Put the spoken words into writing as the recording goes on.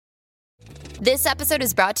This episode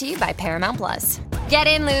is brought to you by Paramount Plus. Get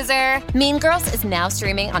in, loser! Mean Girls is now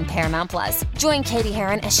streaming on Paramount Plus. Join Katie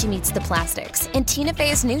Heron as she meets the plastics in Tina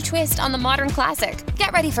Fey's new twist on the modern classic.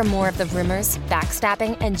 Get ready for more of the rumors,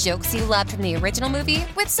 backstabbing, and jokes you loved from the original movie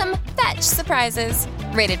with some fetch surprises.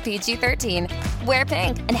 Rated PG-13. Wear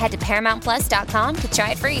pink and head to ParamountPlus.com to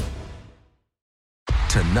try it free.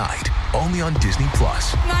 Tonight, only on Disney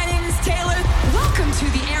Plus. My name is Taylor. Welcome to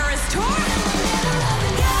the Eras Tour.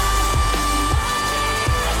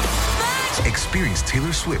 Experience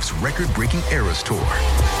Taylor Swift's record-breaking Eras Tour. Does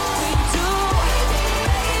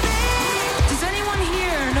anyone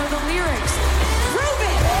here know the lyrics? Prove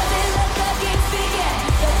it!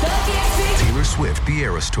 Taylor Swift, the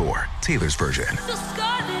Eras Tour, Taylor's version.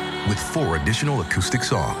 With 4 additional acoustic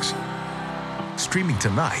songs. Streaming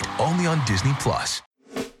tonight, only on Disney Plus.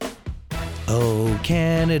 Oh,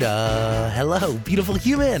 Canada. Hello, beautiful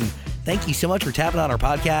human. Thank you so much for tapping on our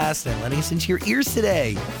podcast and letting us into your ears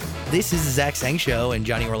today. This is the Zach Sang Show, and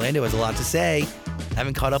Johnny Orlando has a lot to say. I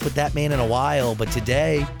haven't caught up with that man in a while, but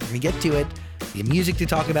today, we're going to get to it. We have music to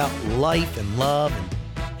talk about, life and love,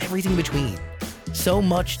 and everything between. So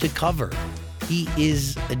much to cover. He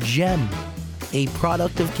is a gem, a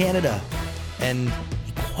product of Canada, and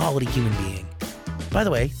a quality human being. By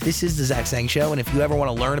the way, this is the Zach Sang Show, and if you ever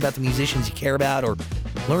want to learn about the musicians you care about or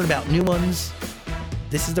learn about new ones,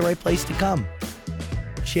 this is the right place to come.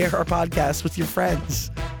 Share our podcast with your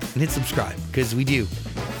friends and hit subscribe, because we do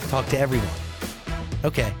talk to everyone.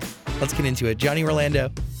 Okay, let's get into it. Johnny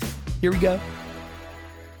Orlando, here we go.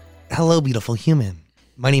 Hello, beautiful human.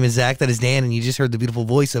 My name is Zach, that is Dan, and you just heard the beautiful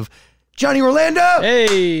voice of Johnny Orlando.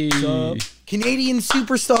 Hey! Canadian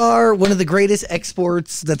superstar, one of the greatest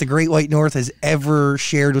exports that the Great White North has ever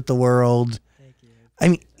shared with the world. Thank you. I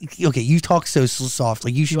mean, okay, you talk so soft.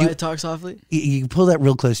 Like you should Do I talk softly? You pull that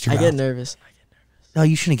real close to your I mouth. get nervous. No,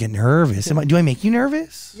 you shouldn't get nervous. Do I make you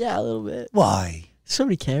nervous? Yeah, a little bit. Why? So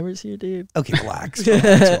many cameras here, dude. Okay, relax.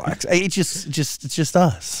 Relax. It's just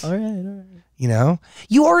us. All right. You know,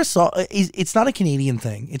 you are it's not a Canadian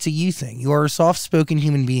thing. It's a you thing. You are a soft-spoken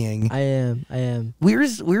human being. I am.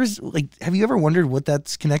 Where's like? Have you ever wondered what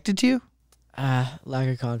that's connected to? Lack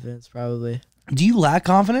of confidence, probably. Do you lack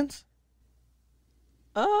confidence?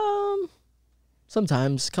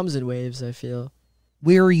 Sometimes comes in waves, I feel.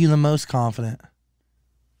 Where are you the most confident?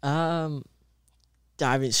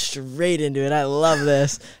 Diving straight into it. I love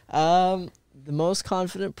this. The most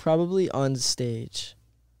confident probably on stage,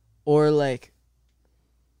 or like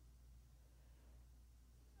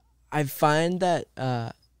I find that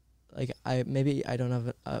like I don't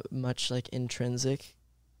have much like intrinsic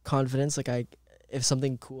confidence. Like if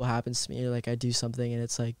something cool happens to me, or like I do something and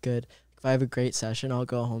it's like good. If I have a great session, I'll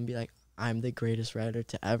go home and be like, I'm the greatest writer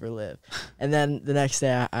to ever live. And then the next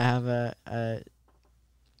day I have a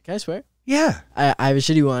can I swear? Yeah. I have a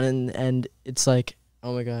shitty one and it's like,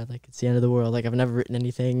 oh my God, like it's the end of the world. Like I've never written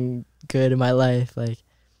anything good in my life. Like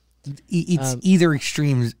it's either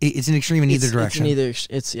extremes. It's an extreme in either direction.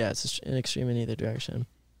 It's an extreme in either direction.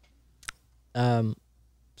 Sorry,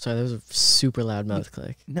 that was a super loud mouth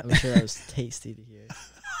click. No. I'm sure that was tasty to hear.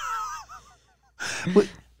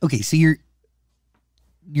 Okay, so you're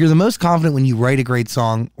the most confident when you write a great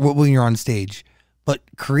song or when you're on stage, but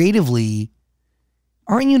creatively,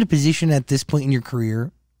 aren't you in a position at this point in your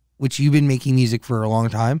career, which you've been making music for a long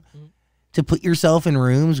time, to put yourself in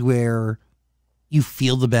rooms where you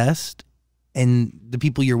feel the best and the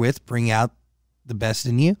people you're with bring out the best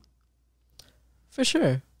in you? For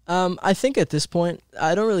sure. I think at this point,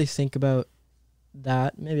 I don't really think about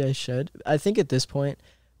that. Maybe I should. I think at this point,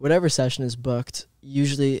 whatever session is booked,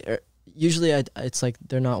 usually it's like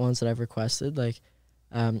they're not ones that I've requested. Like,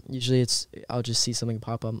 usually I'll just see something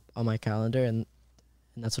pop up on my calendar and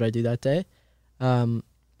that's what I do that day.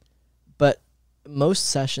 But most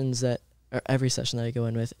sessions or every session that I go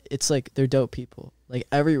in with, it's like they're dope people. Like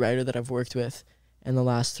every writer that I've worked with in the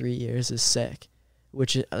last 3 years is sick,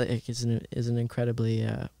 which is an incredibly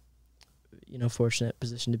fortunate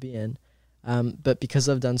position to be in. But because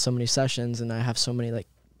I've done so many sessions and I have so many like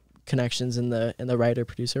connections in the writer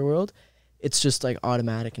producer world, it's just like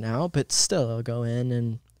automatic now. But still, I'll go in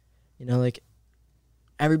and like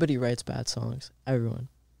everybody writes bad songs, everyone,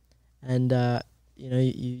 and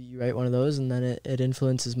you write one of those and then it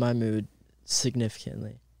influences my mood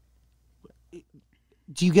significantly.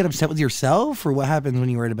 Do you get upset with yourself, or what happens when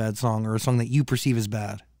you write a bad song or a song that you perceive as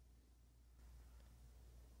bad?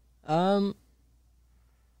 I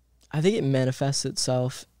think it manifests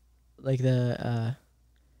itself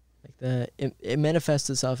it manifests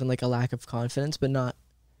itself in like a lack of confidence, but not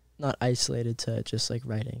isolated to just like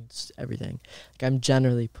writing. It's everything. Like I'm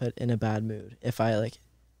generally put in a bad mood if I like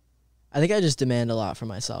I think I just demand a lot from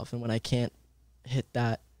myself, and when I can't hit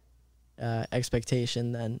that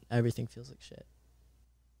expectation, then everything feels like shit.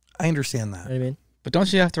 I understand that. You know what I mean? But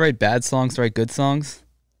don't you have to write bad songs to write good songs?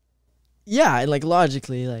 Yeah, and like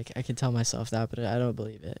logically, like I can tell myself that, but I don't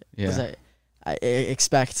believe it. Because Yeah. I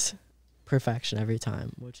expect perfection every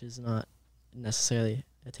time, which is not necessarily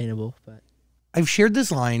attainable. But I've shared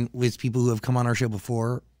this line with people who have come on our show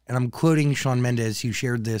before, and I'm quoting Shawn Mendes, who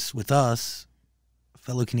shared this with us, a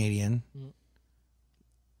fellow Canadian. Mhm.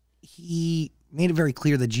 He made it very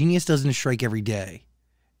clear that genius doesn't strike every day.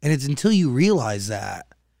 And it's until you realize that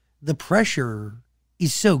the pressure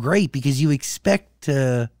is so great because you expect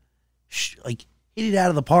to like hit it out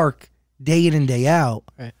of the park day in and day out.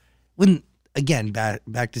 Right. When, again,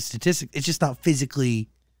 back to statistics, it's just not physically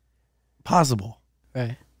possible.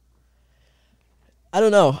 right, I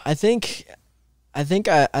don't know. I think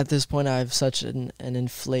at this point I have such an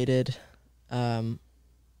inflated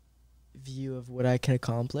view of what I can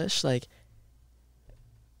accomplish. Like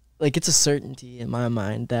it's a certainty in my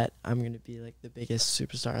mind that I'm gonna be like the biggest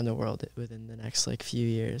superstar in the world within the next like few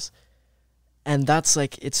years, and that's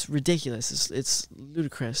like it's ridiculous. It's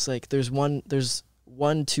ludicrous. Like there's one,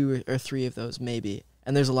 two, or three of those maybe,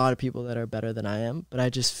 and there's a lot of people that are better than I am. But I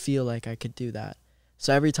just feel like I could do that.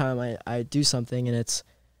 So every time I do something and it's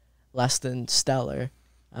less than stellar,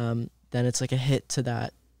 then it's like a hit to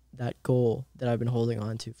that goal that I've been holding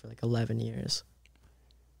on to for like 11 years.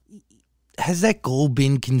 Has that goal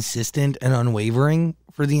been consistent and unwavering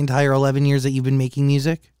for the entire 11 years that you've been making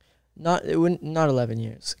music? Not 11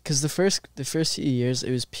 years, because the first few years it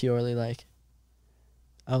was purely like,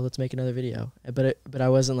 oh, let's make another video. But I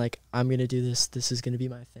wasn't like, I'm gonna do this. This is gonna be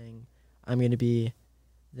my thing. I'm gonna be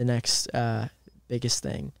the next biggest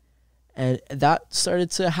thing, and that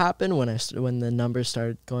started to happen when the numbers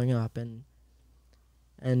started going up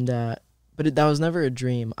but that was never a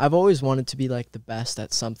dream. I've always wanted to be like the best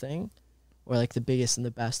at something, or like the biggest and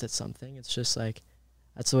the best at something. It's just like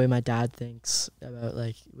that's the way my dad thinks about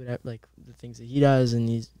like whatever, like the things that he does, and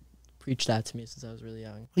he's preached that to me since I was really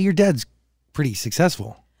young. Well, your dad's pretty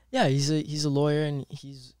successful. Yeah, he's a lawyer, and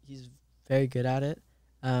he's very good at it.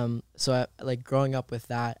 So I, like growing up with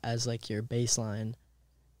that as like your baseline,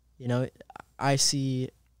 you know, I see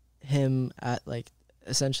him at like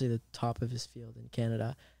essentially the top of his field in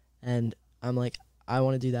Canada, and I'm like, I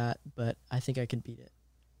want to do that, but I think I can beat it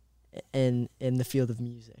in the field of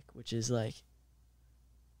music, which is like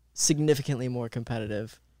significantly more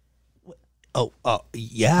competitive. Oh,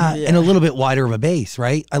 yeah, and a little bit wider of a base,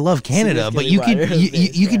 right? I love Canada, but you could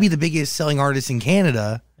could be the biggest selling artist in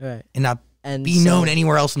Canada, right, and not be known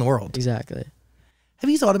anywhere else in the world. Exactly. Have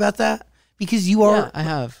you thought about that? Because you are. Yeah, I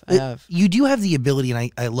have. You do have the ability,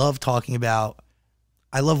 and I love talking about.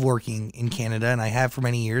 I love working in Canada, and I have for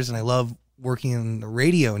many years, and I love working in the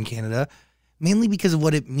radio in Canada, mainly because of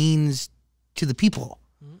what it means to the people.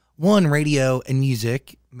 Mm-hmm. One, radio and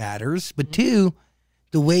music matters, but two,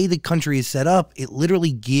 the way the country is set up, it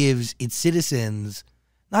literally gives its citizens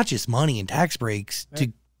not just money and tax breaks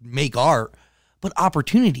to make art, but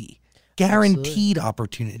opportunity, guaranteed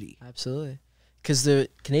opportunity. Absolutely. Because the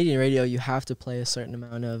Canadian radio, you have to play a certain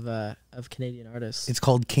amount of Canadian artists. It's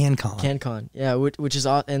called CanCon. CanCon, yeah, which is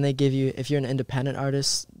all, and they give you, if you're an independent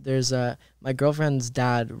artist, there's my girlfriend's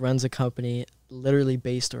dad runs a company literally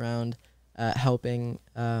based around helping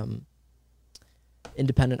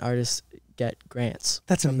independent artists get grants.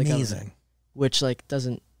 That's from the amazing. government, which like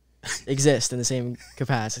doesn't exist in the same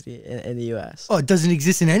capacity in the U.S. Oh, it doesn't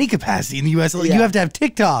exist in any capacity in the U.S. Like, you have to have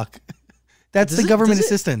TikTok. That's the government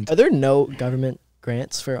assistant. Are there no government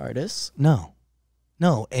grants for artists? No.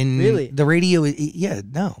 And really? The radio,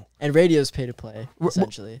 no. And radio's pay to play,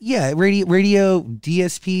 essentially. Yeah, radio,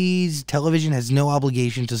 DSPs, television has no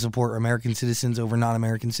obligation to support American citizens over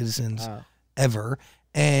non-American citizens ever.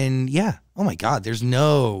 And yeah, oh my God, there's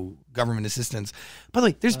no government assistance. By the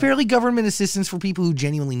way, there's barely government assistance for people who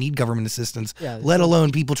genuinely need government assistance, let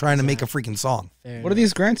alone people trying to make a freaking song. What are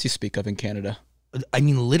these grants you speak of in Canada? I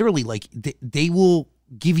mean, literally, like, they will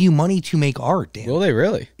give you money to make art, Dan. Will they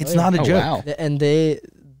really? It's not a joke. Wow. And they,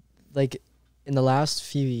 like, in the last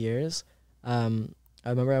few years, I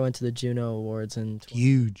remember I went to the Juno Awards in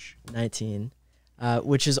 2019,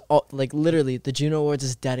 which is, all, like, literally, the Juno Awards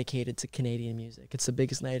is dedicated to Canadian music. It's the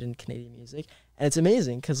biggest night in Canadian music. And it's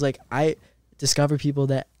amazing because, like, I discover people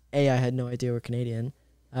that, I had no idea were Canadian,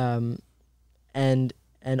 and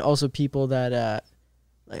also people that,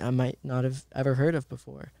 like I might not have ever heard of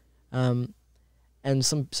before. And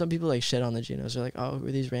some people like shit on the Junos. They're like, oh, who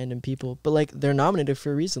are these random people? But like they're nominated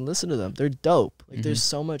for a reason. Listen to them. They're dope. Like there's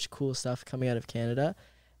so much cool stuff coming out of Canada.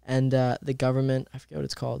 And the government, I forget what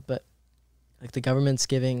it's called, but like the government's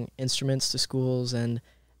giving instruments to schools and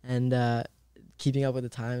keeping up with the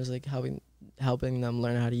times, like helping them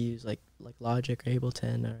learn how to use like Logic or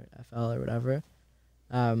Ableton or FL or whatever.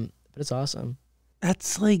 But it's awesome.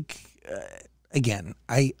 That's like, again,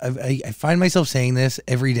 I find myself saying this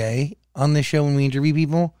every day on this show when we interview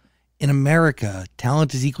people. In America,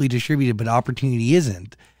 talent is equally distributed, but opportunity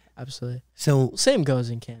isn't. Absolutely. So same goes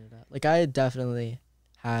in Canada. Like I definitely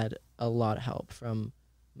had a lot of help from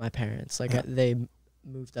my parents. Like they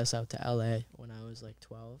moved us out to LA when I was like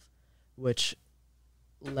 12, which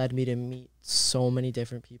led me to meet so many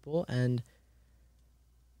different people. And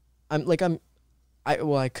I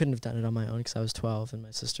couldn't have done it on my own because I was 12 and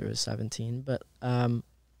my sister was 17, but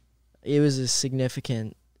it was a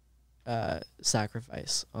significant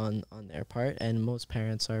sacrifice on their part, and most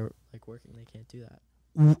parents are like working, they can't do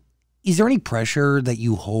that. Is there any pressure that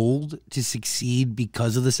you hold to succeed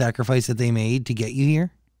because of the sacrifice that they made to get you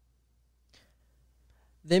here?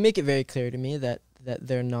 They make it very clear to me that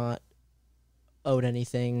they're not owed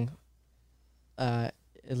anything, at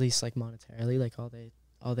least like monetarily. Like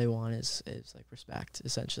all they want is like respect,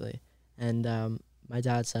 essentially. And my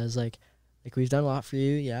dad says like we've done a lot for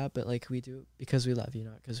you, yeah, but like we do because we love you,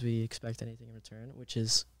 not because we expect anything in return, which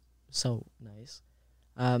is so nice.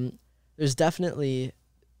 There's definitely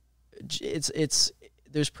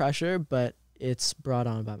there's pressure, but it's brought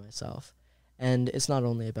on by myself. And it's not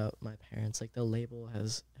only about my parents. Like the label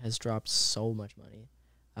has dropped so much money.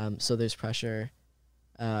 So there's pressure,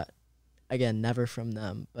 again, never from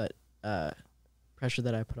them, but pressure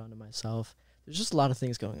that I put onto myself. There's just a lot of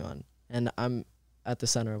things going on, and I'm at the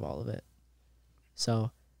center of all of it.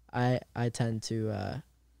 So I tend to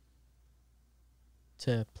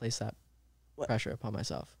place that pressure upon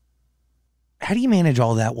myself. How do you manage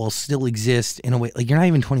all that while still exist in a way? Like you're not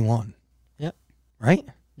even 21. Yep. Right?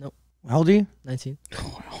 Nope. How old are you? 19.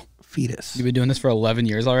 Fetus. You've been doing this for 11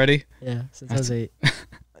 years already? Yeah, since I was 8.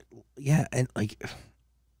 Yeah, and like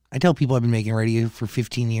I tell people I've been making radio for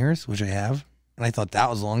 15 years, which I have, and I thought that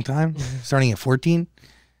was a long time, starting at 14.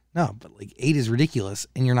 No, but like 8 is ridiculous,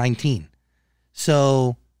 and you're 19.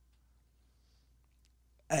 So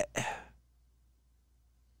I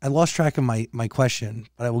lost track of my question,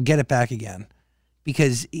 but I will get it back again,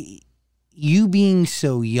 because you being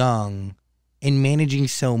so young and managing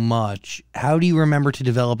so much, how do you remember to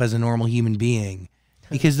develop as a normal human being?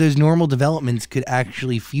 Because those normal developments could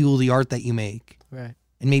actually fuel the art that you make. Right.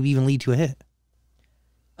 And maybe even lead to a hit.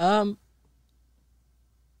 I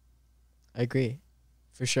agree,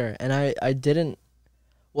 for sure. And I didn't,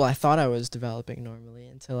 well, I thought I was developing normally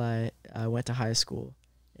until I went to high school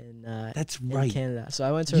in in Canada. So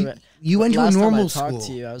I went to you went to a normal school. Last time I talked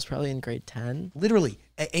to you, I was probably in grade 10. Literally.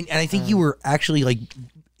 And I think you were actually like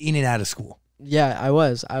in and out of school. Yeah, I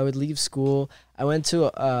was. I would leave school. I went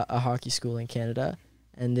to a hockey school in Canada,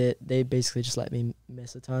 and they basically just let me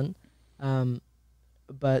miss a ton.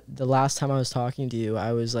 But the last time I was talking to you,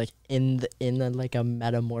 I was like in like a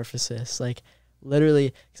metamorphosis, like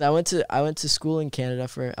literally, because I went to school in Canada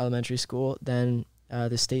for elementary school, then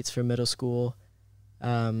the States for middle school,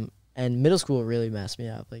 and middle school really messed me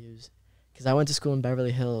up. Like it was because I went to school in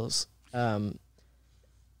Beverly Hills,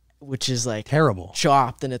 which is like terrible,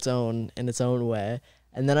 chopped in its own way.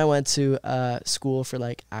 And then I went to school for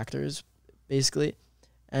like actors, basically,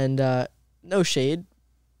 and no shade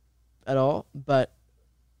at all, but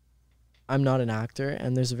I'm not an actor,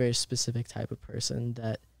 and there's a very specific type of person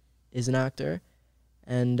that is an actor,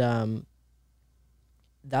 and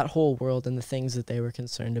that whole world and the things that they were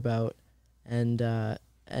concerned about, and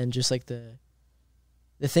just like the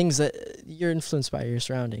things that you're influenced by your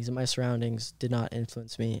surroundings, and my surroundings did not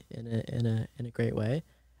influence me in a great way.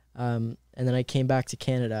 And then I came back to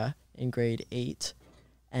Canada in grade 8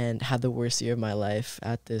 and had the worst year of my life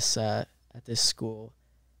at this school.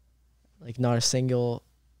 Like not a single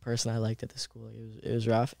person I liked at the school. It was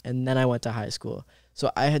rough. And then I went to high school. So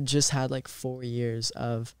I had just had like 4 years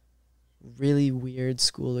of really weird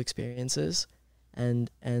school experiences, and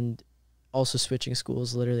also switching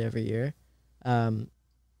schools literally every year.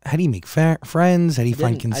 How do you make friends? How do you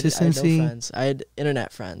find consistency? I had no friends. I had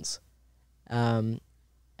internet friends. And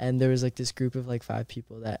there was like this group of like 5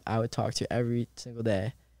 people that I would talk to every single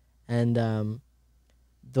day. And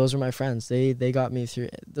those were my friends. They got me through.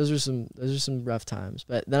 Those are some rough times.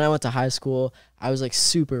 But then I went to high school. I was like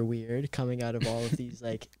super weird coming out of all of these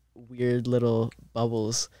like weird little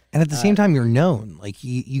bubbles. And at the same time, you're known. Like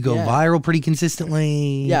you go viral pretty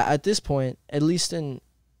consistently. Yeah, at this point,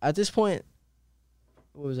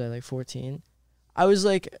 what was I, like 14? I was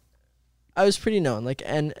pretty known, like,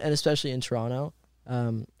 and especially in Toronto.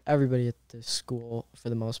 Everybody at the school, for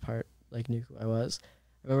the most part, like knew who I was.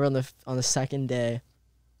 I remember on the second day,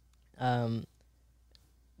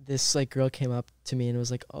 this like girl came up to me and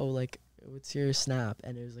was like, "Oh, like, what's your snap?"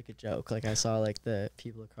 And it was like a joke. Like I saw like the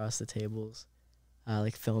people across the tables,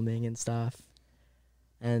 like filming and stuff,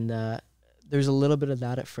 and there's a little bit of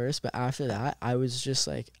that at first, but after that, I was just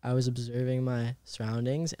like, I was observing my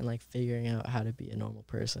surroundings and like figuring out how to be a normal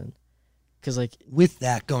person, because like With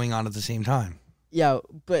that going on at the same time. yeah,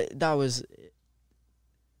 but that was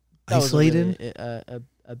Isolated?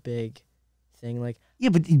 a big thing. Like Yeah,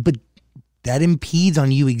 but that impedes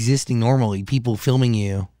on you existing normally. People filming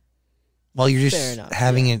you while you're Fair just enough,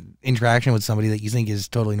 having yeah. an interaction with somebody that you think is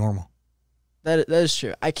totally normal. that is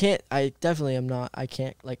true. I can't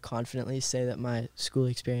like confidently say that my school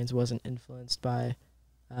experience wasn't influenced by,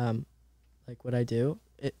 like what I do.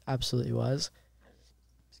 It absolutely was.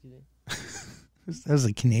 Excuse me. That was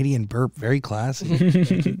a Canadian burp, very classy.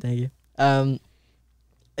 Thank you.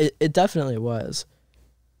 It definitely was.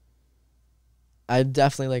 I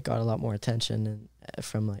definitely like got a lot more attention and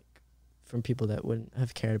from people that wouldn't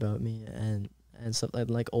have cared about me and stuff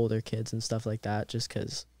like older kids and stuff like that, just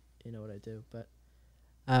because you know what I do. But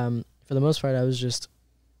for the most part, I was just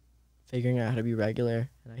figuring out how to be regular,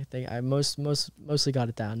 and I think I mostly got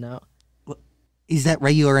it down now. Is that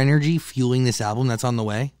regular energy fueling this album that's on the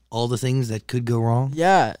way? All the things that could go wrong?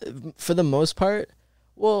 Yeah, for the most part.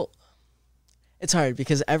 Well, it's hard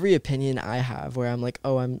because every opinion I have where I'm like,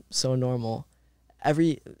 oh, I'm so normal.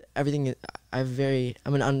 Everything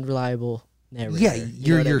I'm an unreliable narrator. Yeah, you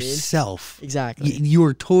you're know what I mean? yourself. Exactly.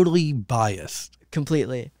 You're totally biased.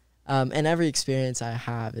 Completely. And every experience I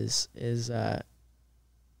have has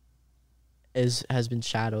been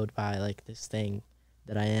shadowed by like this thing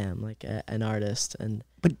that I am, like an artist, and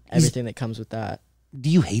But everything that comes with that. do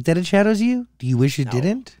you hate that it shadows you? Do you wish it No.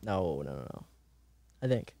 didn't? No. I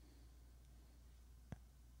think.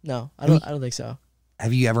 No, I mean- don't think so.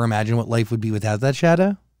 Have you ever imagined what life would be without that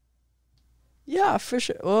shadow? Yeah, for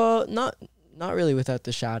sure. Well, not really without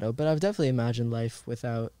the shadow, but I've definitely imagined life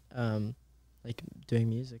without like doing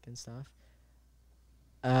music and stuff.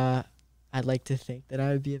 I'd like to think that I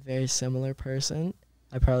would be a very similar person.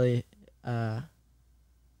 I probably I'd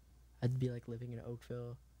be like living in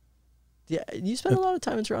Oakville. Yeah, you spend a lot of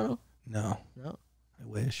time in Toronto? No, No. I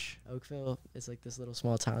wish. Oakville is like this little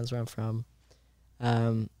small town is where I'm from.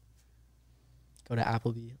 Go to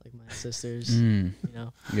Applebee, like my sisters, you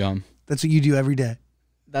know. Yum. That's what you do every day.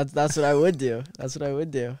 That's what I would do. That's what I would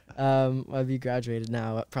do. I'd be graduated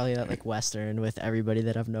now, probably at like Western with everybody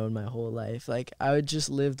that I've known my whole life. Like I would just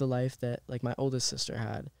live the life that like my oldest sister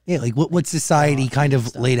had. Yeah, like what society golf kind and of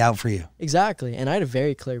stuff. laid out for you. Exactly, and I had a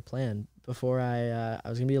very clear plan before I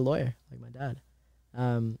was gonna be a lawyer, like my dad.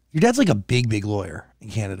 Your dad's like a big lawyer in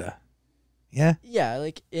Canada. Yeah. Yeah,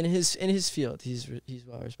 like in his field, he's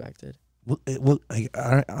well respected. Well,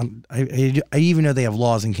 I even know they have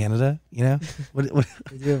laws in Canada. You know. What?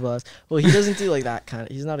 They do have laws. Well, he doesn't do like that kind of.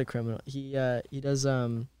 He's not a criminal. He does.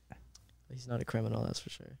 He's not a criminal, that's for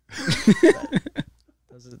sure.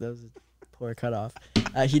 that was a poor cutoff.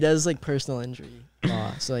 He does like personal injury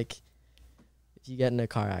law. So like, if you get in a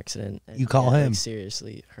car accident, and You call get, him. like,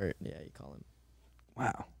 seriously hurt. Yeah, you call him.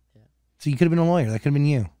 Wow. Yeah. So you could have been a lawyer. That could have been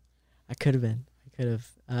you. I could have been.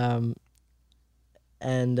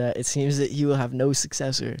 And it seems that he will have no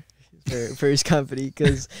successor for his company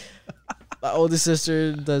because my oldest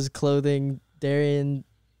sister does clothing. Darian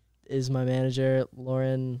is my manager.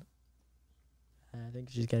 Lauren, I think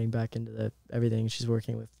she's getting back into everything. She's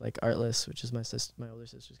working with like Artless, which is my older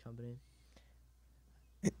sister's company.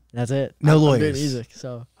 That's it. No I'm doing lawyers. music,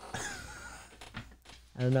 so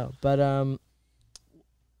I don't know, but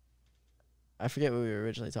I forget what we were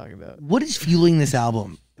originally talking about. What is fueling this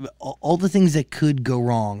album? All the things that could go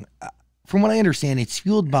wrong. From what I understand, it's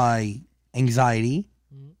fueled by anxiety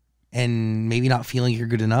Mhm. and maybe not feeling you're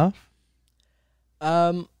good enough.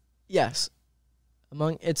 Yes.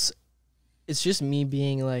 It's just me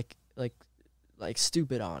being like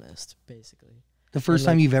stupid honest, basically. The first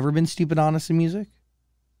like- time you've ever been stupid honest in music?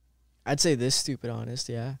 I'd say this stupid honest,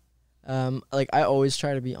 yeah. Like I always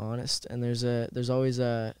try to be honest, and there's always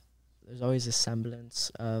a semblance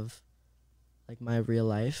of like my real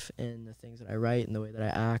life and the things that I write and the way that I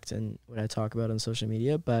act and what I talk about on social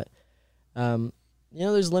media. But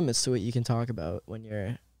there's limits to what you can talk about when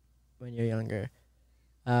you're younger.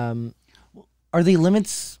 Are they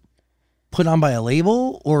limits put on by a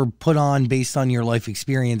label or put on based on your life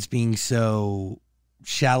experience being so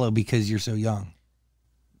shallow because you're so young?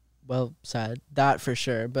 Well, sad, that for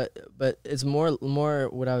sure, but it's more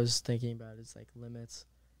what I was thinking about is like limits,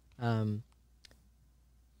 because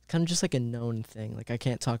kind of just like a known thing. Like I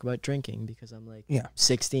can't talk about drinking because I'm like Yeah.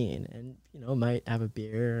 16 and, you know, might have a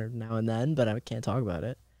beer now and then, but I can't talk about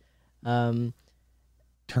it.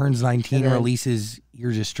 Turns 19, And then- releases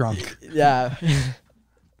You're Just Drunk. Yeah.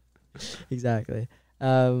 Exactly.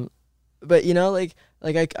 But you know, like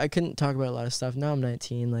I couldn't talk about a lot of stuff. Now I'm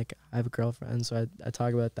 19, like I have a girlfriend, so I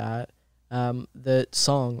talk about that. The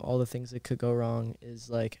song, All the Things That Could Go Wrong, is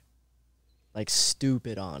like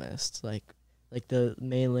stupid honest. Like the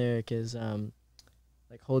main lyric is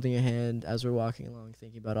like holding your hand as we're walking along,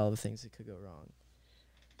 thinking about all the things that could go wrong.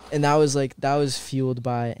 And that was fueled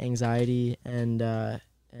by anxiety and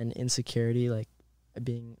insecurity, like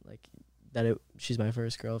being like she's my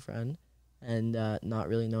first girlfriend, and not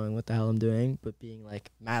really knowing what the hell I'm doing, but being like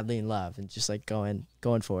madly in love and just like going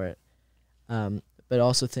for it. But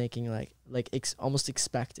also thinking almost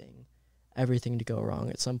expecting everything to go wrong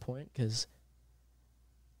at some point, because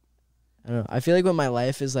I don't know. I feel like when my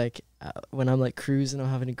life is like when I'm like cruising, I'm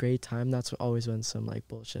having a great time. That's always when some like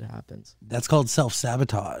bullshit happens. That's called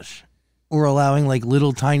self-sabotage, or allowing like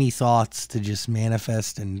little tiny thoughts to just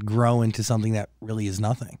manifest and grow into something that really is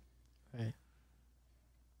nothing. Right.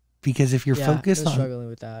 Because if you're focused I'm on struggling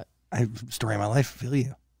with that. story of my life, I feel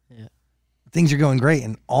you. Yeah. Things are going great,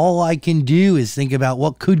 and all I can do is think about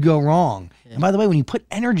what could go wrong. Yeah. And by the way, when you put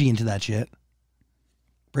energy into that shit,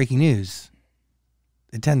 breaking news,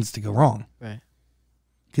 it tends to go wrong. Right.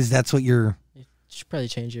 Because that's what you're... You should probably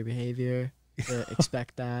change your behavior to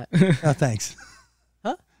expect that. Oh, thanks.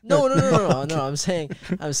 Huh? No. I'm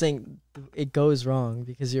saying it goes wrong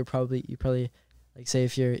because you probably like, say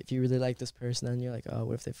if you really like this person, then you're like, oh,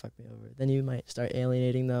 what if they fuck me over? Then you might start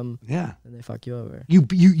alienating them. Yeah. And they fuck you over. You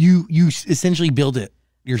essentially build it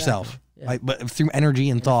yourself, Exactly. Yeah. right? But through energy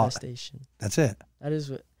and thought. Manifestation. That's it. That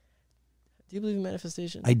is what. Do you believe in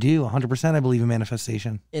manifestation? I do 100%. I believe in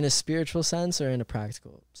manifestation. In a spiritual sense or in a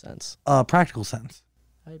practical sense? Practical sense.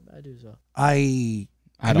 I do as well. I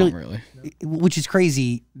don't really. Which is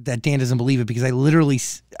crazy that Dan doesn't believe it, because I literally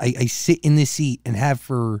I sit in this seat and have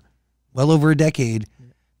for well over a decade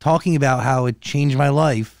talking about how it changed my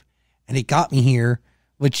life and it got me here,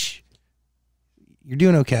 which you're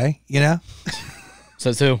doing okay, you know?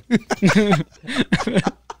 Says who?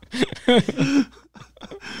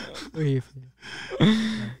 We're here for you.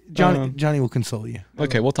 Johnny will console you.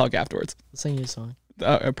 Okay, we'll talk afterwards. Let's sing you a song.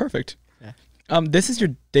 Perfect. Yeah. This is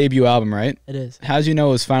your debut album, right? It is. How'd you know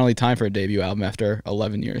it was finally time for a debut album after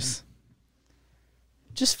 11 years?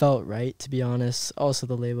 Just felt right, to be honest. Also,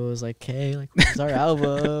 the label was like, "Hey, like, where's our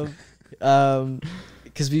album?"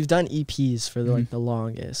 Because we've done EPs for the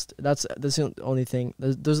longest. That's the only thing.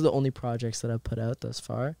 Those are the only projects that I've put out thus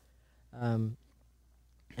far. And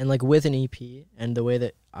like with an EP and the way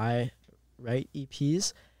that I write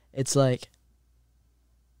EPs, it's like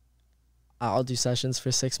I'll do sessions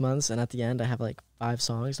for 6 months, and at the end I have like 5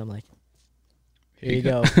 songs. I'm like, here you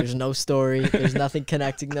go. There's no story. There's nothing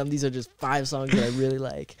connecting them. These are just 5 songs that I really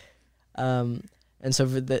like. And so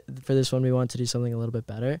for this one, we wanted to do something a little bit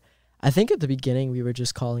better. I think at the beginning we were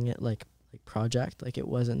just calling it like project. Like it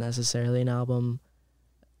wasn't necessarily an album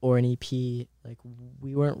or an EP. Like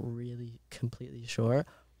we weren't really completely sure.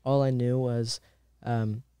 All I knew was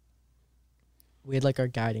we had like our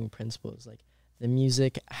guiding principles. Like the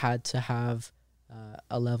music had to have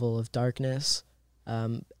a level of darkness.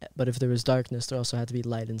 But if there was darkness, there also had to be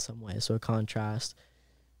light in some way, so a contrast.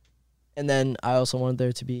 And then I also wanted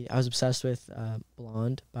there to be, I was obsessed with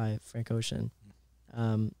Blonde by Frank Ocean.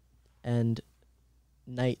 And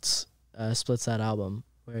Nights splits that album,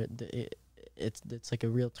 where it's like a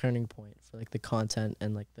real turning point for like the content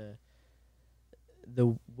and like the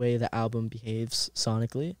way the album behaves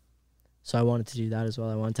sonically. So I wanted to do that as well.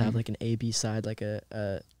 I wanted to have like an A-B side, like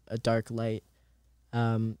a dark light.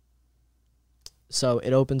 So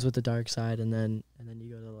it opens with the dark side, and then you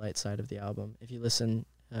go to the light side of the album. If you listen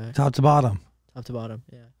Top to bottom. top to bottom,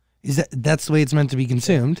 yeah. Is that's the way it's meant to be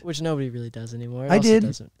consumed? Which nobody really does anymore. I Also did.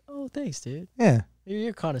 doesn't. Oh, thanks, dude. Yeah.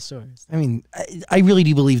 You're connoisseurs. I mean, I really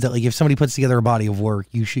do believe that like if somebody puts together a body of work,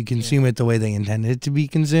 you should consume it the way they intended it to be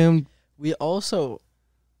consumed. We also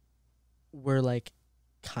were like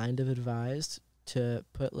kind of advised to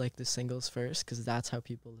put like the singles first, because that's how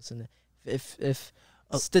people listen. If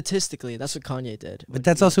statistically, that's what Kanye did. But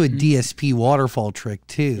that's also a DSP waterfall trick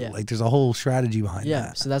too. Yeah. Like there's a whole strategy behind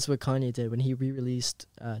that. So that's what Kanye did when he re-released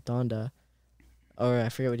Donda, or I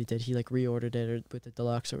forget what he did. He like reordered it or with the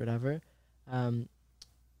deluxe or whatever.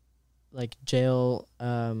 Like Jail,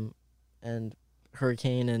 and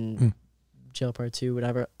Hurricane and Jail Part 2,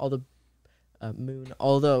 whatever. All the Moon,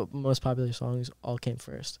 all the most popular songs all came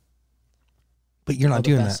first. But you're All not the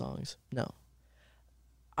doing best that. songs. No.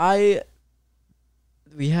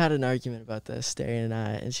 we had an argument about this, Darian and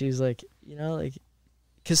I, and she was like, you know, like,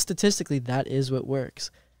 because statistically that is what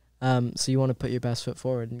works. So you want to put your best foot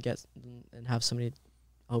forward and have somebody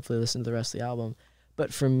hopefully listen to the rest of the album.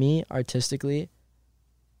 But for me, artistically,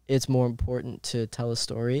 it's more important to tell a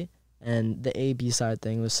story, and the A-B side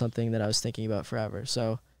thing was something that I was thinking about forever.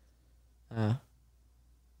 So I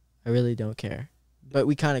really don't care. But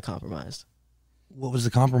we kind of compromised. What was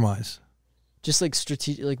the compromise? Just like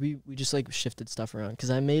strategic, like we just like shifted stuff around,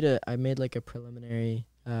 because I made like a preliminary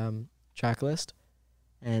track list,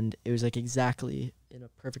 and it was like exactly in a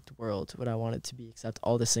perfect world what I wanted to be, except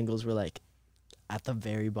all the singles were like at the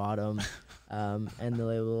very bottom, and the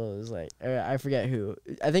label was like, I forget who.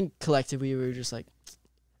 I think collectively we were just like,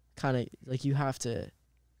 kind of like you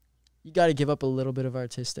got to give up a little bit of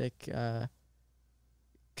artistic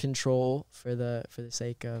control for the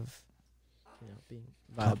sake of, you know, being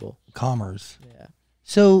viable. Commerce. Yeah.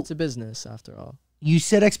 So It's a business after all. you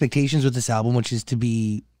set expectations with this album, which is to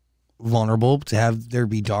be vulnerable, to have there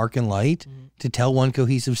be dark and light, to tell one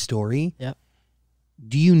cohesive story. Yep.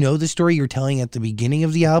 Do you know the story you're telling at the beginning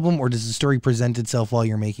of the album, or does the story present itself while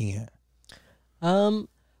you're making it?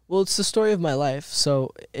 Well, it's the story of my life,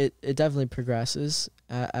 so it definitely progresses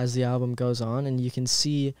as the album goes on, and you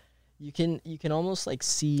can almost like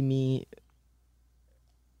see me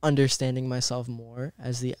understanding myself more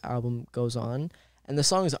as the album goes on. And the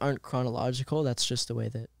songs aren't chronological, that's just the way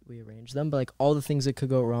that we arrange them, but like all the things that could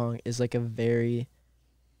go wrong is like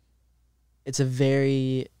it's a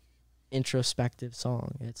very introspective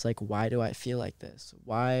song. It's like, why do I feel like this?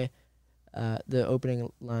 Why the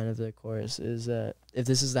opening line of the chorus is if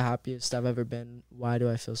this is the happiest I've ever been, why do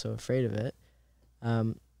I feel so afraid of it?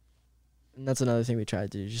 And that's another thing we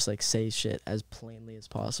tried to do, just like say shit as plainly as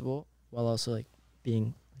possible while also like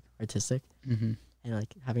being artistic and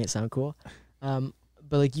like having it sound cool.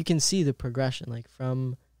 But like you can see the progression, like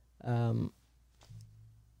from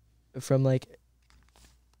like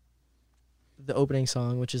the opening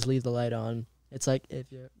song, which is Leave the Light On. It's like,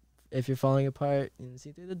 if you're falling apart and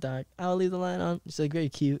see through the dark, I'll leave the light on. It's like very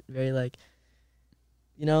cute, very like,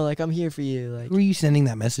 you know, like I'm here for you. Like, Who are you sending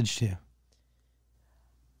that message to?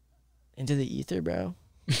 into the ether, bro.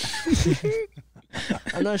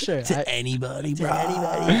 I'm not sure. To anybody, To bro.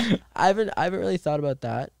 anybody. I haven't really thought about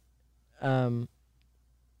that.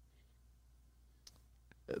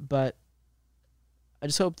 But I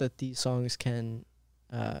just hope that these songs can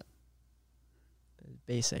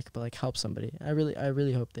basic, but like help somebody. I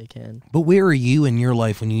really hope they can. But where are you in your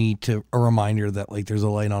life when you need a reminder that like there's a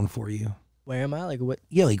light on for you? Where am I? Like what?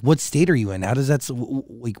 Yeah, like what state are you in? How does that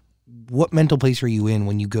like what mental place are you in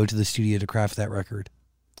when you go to the studio to craft that record?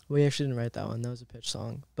 We actually didn't write that one. That was a pitch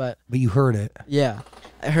song, but you heard it. Yeah,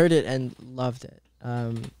 I heard it and loved it.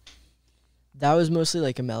 That was mostly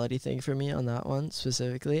like a melody thing for me on that one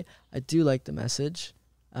specifically. I do like the message,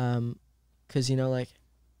 'cause you know, like,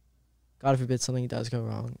 God forbid something does go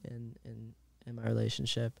wrong in my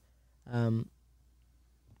relationship. You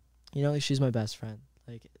know, like she's my best friend.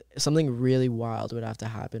 Like something really wild would have to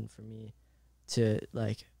happen for me to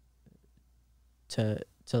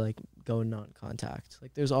go non-contact.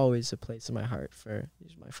 Like there's always a place in my heart for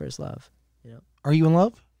my first love, you know? Are you in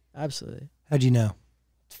love? Absolutely. How'd you know?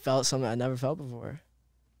 Felt something I never felt before.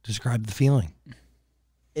 Describe the feeling.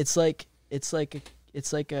 It's like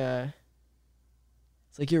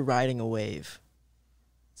you're riding a wave.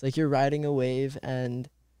 It's like you're riding a wave, and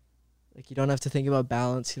like you don't have to think about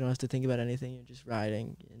balance, you don't have to think about anything, you're just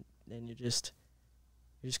riding, and you're just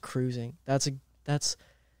cruising. That's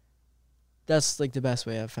like the best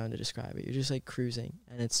way I've found to describe it. You're just like cruising,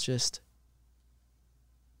 and it's just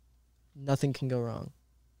nothing can go wrong.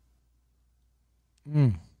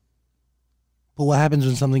 But what happens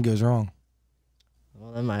when something goes wrong?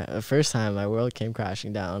 Well, then the first time my world came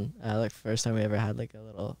crashing down. Like first time we ever had like a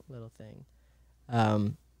little thing.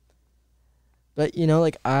 But you know,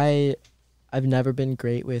 like I've never been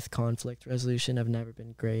great with conflict resolution. I've never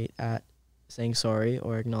been great at saying sorry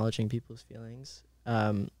or acknowledging people's feelings.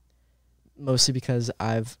 Mostly because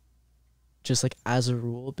I've just like as a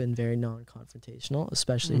rule been very non-confrontational,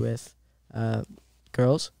 especially with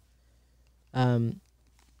girls. But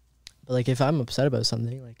like if I'm upset about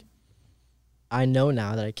something, like I know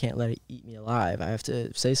now that I can't let it eat me alive. I have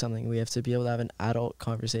to say something. We have to be able to have an adult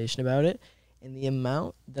conversation about it. And the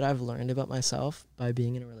amount that I've learned about myself by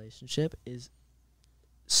being in a relationship is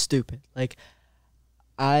stupid. Like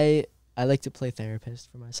I like to play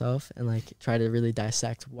therapist for myself and like try to really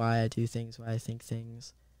dissect why I do things, why I think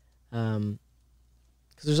things. 'Cause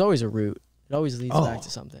there's always a root. It always leads back to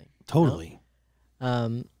something. Totally. You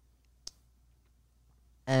know?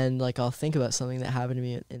 And like I'll think about something that happened to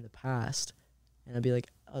me in the past, and I'd be like,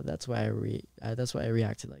 oh, that's why I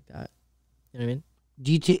reacted like that. You know what I mean?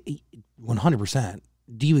 Do you 100%?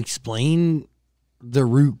 Do you explain the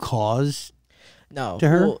root cause? No, to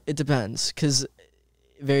her? Well, it depends, because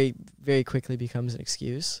very, very quickly becomes an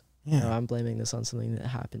excuse. Yeah. You know, I'm blaming this on something that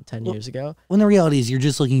happened 10 years ago. When the reality is you're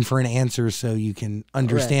just looking for an answer so you can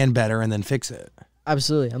understand better and then fix it.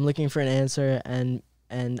 Absolutely. I'm looking for an answer, and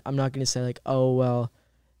I'm not going to say like, oh, well,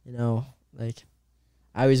 you know, like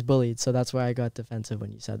I was bullied, so that's why I got defensive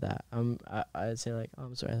when you said that. I'd say like, oh,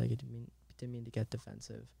 I'm sorry, like I didn't mean to get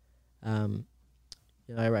defensive. You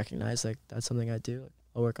know, I recognize like that's something I do.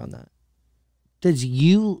 I'll work on that. Does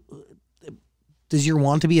your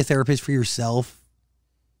want to be a therapist for yourself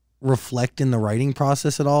reflect in the writing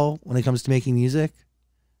process at all when it comes to making music?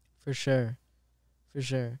 For sure.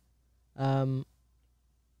 I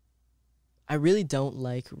really don't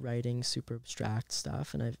like writing super abstract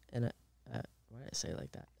stuff, why did I say it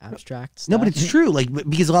like that? Abstract stuff? No, but it's true. Like,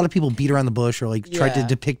 because a lot of people beat around the bush or like try to Yeah.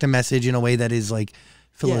 depict a message in a way that is like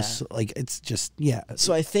Yeah. like it's just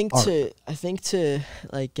So I think art. to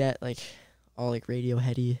like get like all like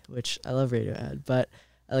Radioheady, which I love Radiohead, but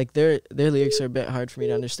like their lyrics are a bit hard for me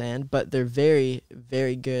to understand, but they're very,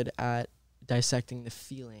 very good at dissecting the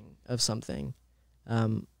feeling of something,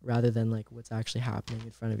 rather than like what's actually happening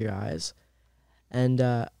in front of your eyes. And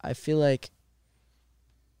I feel like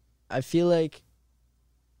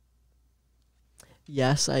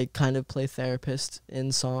yes, I kind of play therapist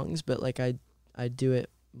in songs, but like I do it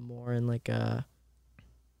more in like a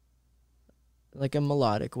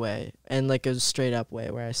melodic way and like a straight up way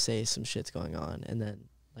where I say some shit's going on and then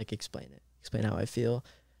like explain how I feel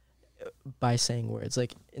by saying words.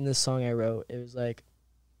 Like in this song I wrote, it was like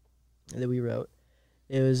that we wrote,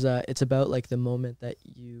 it was it's about like the moment that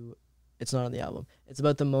you, it's not on the album, it's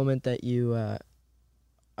about the moment that you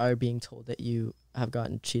are being told that you have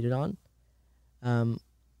gotten cheated on,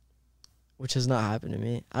 which has not happened to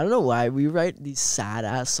me. I don't know why we write these sad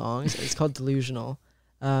ass songs. It's called Delusional.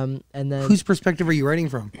 And then whose perspective are you writing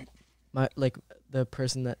from? my like the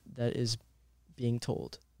person that is being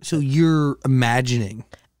told. So you're imagining.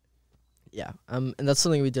 Yeah. And that's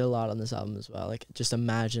something we did a lot on this album as well. Like just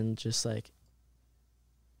imagine just like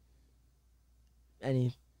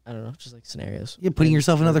any, I don't know, just like scenarios. Yeah, putting And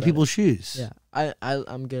yourself in feel other better. people's shoes. Yeah.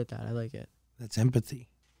 I'm good at that. I like it. That's empathy.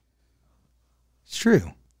 It's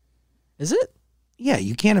true. Is it? Yeah,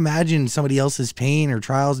 you can't imagine somebody else's pain or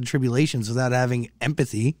trials and tribulations without having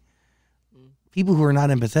empathy. People who are not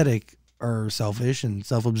empathetic are selfish and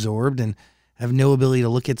self-absorbed and have no ability to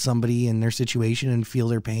look at somebody in their situation and feel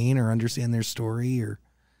their pain or understand their story or,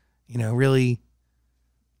 you know, really,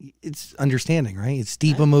 it's understanding, right? It's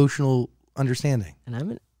deep emotional understanding. And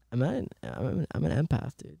I'm an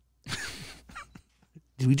empath, dude.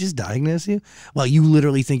 Did we just diagnose you? Well, you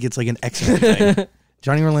literally think it's like an X-Men thing.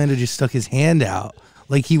 Johnny Orlando just stuck his hand out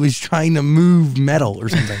like he was trying to move metal or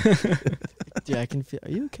something. Dude, I can feel. Are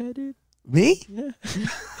you okay, dude? Me? Yeah.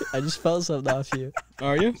 I just felt something off you.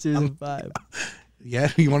 Are you? It was a vibe. Yeah,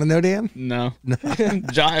 you want to know, Dan? No.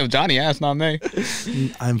 Johnny asked, not me.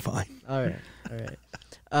 I'm fine. All right.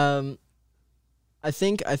 I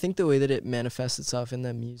think the way that it manifests itself in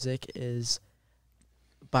the music is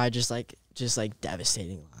by just like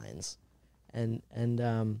devastating lines, and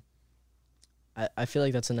I feel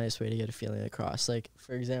like that's a nice way to get a feeling across. Like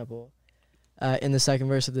for example, in the second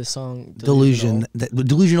verse of this song,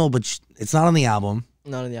 Delusional, but it's not on the album.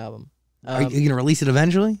 not on the album. Are you gonna release it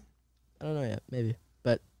eventually? I don't know yet, maybe,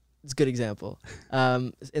 but it's a good example.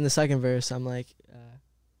 In the second verse, I'm like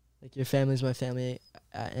your family's my family,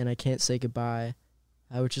 and I can't say goodbye,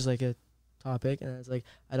 which is like a topic, and it's like,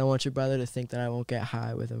 I don't want your brother to think that I won't get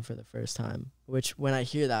high with him for the first time, which when I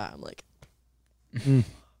hear that, I'm like,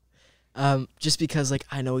 just because like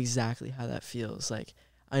I know exactly how that feels. Like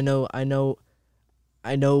I know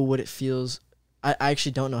what it feels. I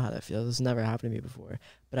actually don't know how that feels. It's never happened to me before,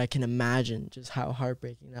 but I can imagine just how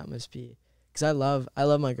heartbreaking that must be. Because I love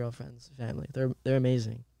my girlfriend's family. They're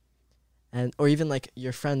amazing, or even like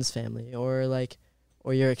your friend's family, or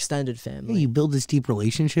your extended family. Yeah, you build this deep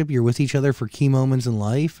relationship. You're with each other for key moments in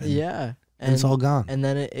life. And, Yeah, and it's all gone. and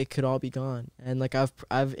then it could all be gone. And like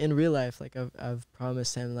I've in real life, like I've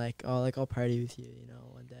promised him like, oh, like I'll party with you, you know,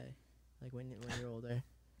 one day, like when you're older.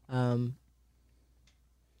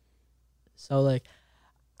 So like,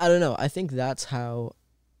 I don't know. I think that's how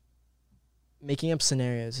making up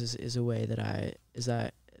scenarios is a way that I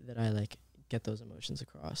like get those emotions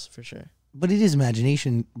across, for sure. But it is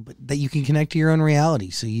imagination, but that you can connect to your own reality.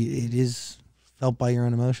 So it is felt by your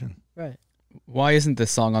own emotion. Right. Why isn't this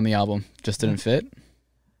song on the album? Just didn't fit?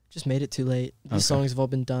 Just made it too late. These Okay. songs have all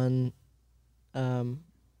been done.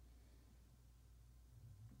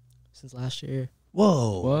 since last year.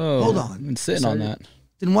 Whoa. Hold I've on. been sitting on that.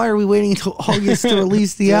 Then why are we waiting until August to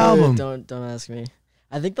release the Dude, album? Don't ask me.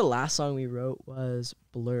 I think the last song we wrote was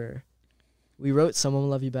Blur. We wrote Someone Will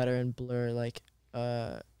Love You Better and Blur like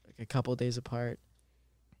a couple days apart.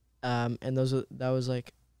 And that was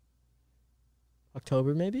like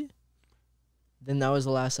October maybe. Then that was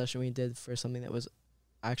the last session we did for something that was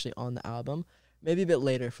actually on the album. Maybe a bit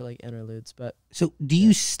later for like interludes, but So do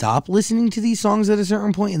you stop listening to these songs at a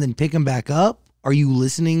certain point and then pick them back up? Are you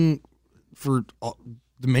listening for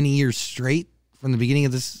the many years straight from the beginning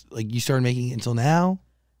of this, like you started making it until now?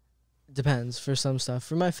 depends for some stuff.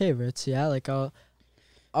 For my favorites, yeah, like I'll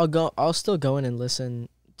still go in and listen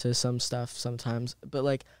to some stuff sometimes, but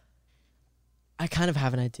like I kind of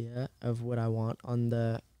have an idea of what I want on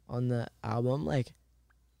the album. Like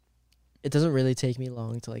it doesn't really take me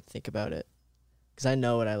long to like think about it, because I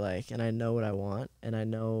know what I like and I know what I want and I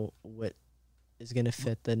know what is going to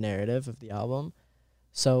fit the narrative of the album.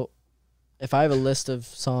 So if I have a list of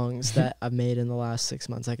songs that I've made in the last 6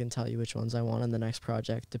 months, I can tell you which ones I want on the next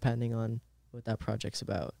project, depending on what that project's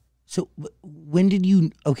about. So when did you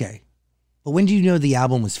know the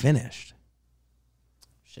album was finished?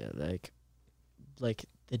 Shit, like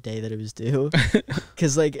the day that it was due.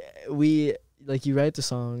 Because like you write the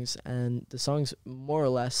songs and the songs more or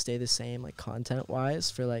less stay the same, like content wise,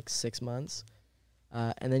 for like 6 months.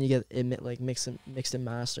 And then you get it like mixed and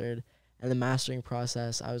mastered. And the mastering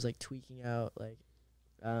process, I was like tweaking out, like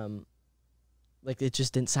it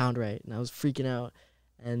just didn't sound right, and I was freaking out,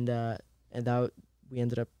 and that we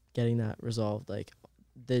ended up getting that resolved like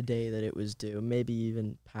the day that it was due, maybe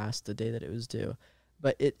even past the day that it was due,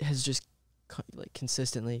 but it has just like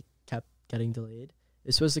consistently kept getting delayed.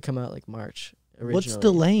 It's supposed to come out like March originally. What's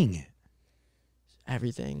delaying it?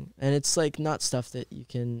 Everything, and it's like not stuff that you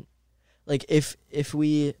can, like if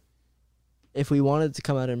we wanted to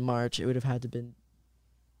come out in March, it would have had to been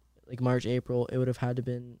like March, April. It would have had to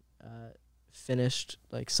been finished,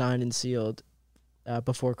 like signed and sealed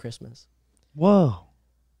before Christmas. Whoa.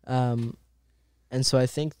 And so I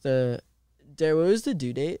think what was the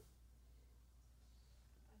due date?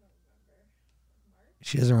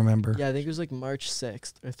 She doesn't remember. Yeah, I think it was like March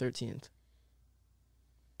 6th or 13th.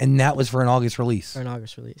 And that was for an August release. For an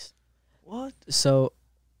August release. What? So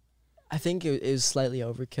I think it was slightly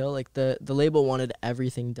overkill. Like the label wanted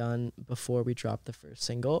everything done before we dropped the first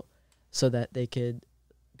single, so that they could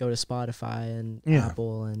go to Spotify and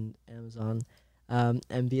Apple and Amazon,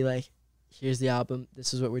 and be like, "Here's the album.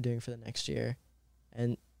 This is what we're doing for the next year,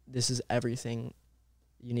 and this is everything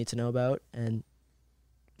you need to know about." And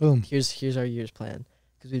boom. Here's our year's plan,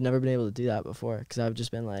 because we've never been able to do that before. Because I've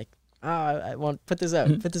just been like, I want put this out.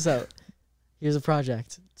 Here's a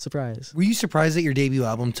project. Surprise. Were you surprised that your debut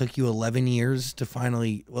album took you 11 years to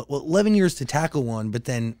finally, 11 years to tackle one, but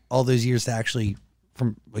then all those years to actually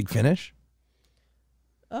finish?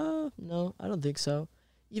 No, I don't think so.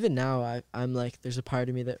 Even now, I'm like, there's a part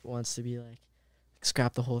of me that wants to be like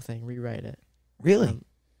scrap the whole thing, rewrite it. Really?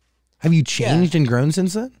 Have you changed and grown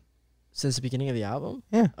since then? Since the beginning of the album?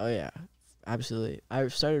 Yeah. Oh, yeah. Absolutely. I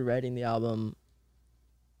started writing the album.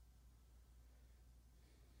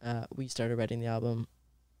 We started writing the album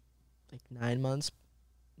like 9 months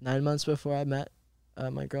before I met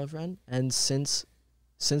my girlfriend, and since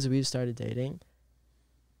we've started dating,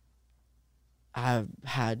 I've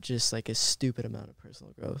had just like a stupid amount of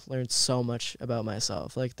personal growth. Learned so much about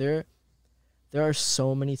myself. Like there are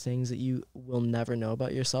so many things that you will never know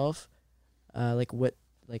about yourself. Like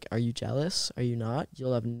are you jealous? Are you not?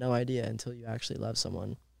 You'll have no idea until you actually love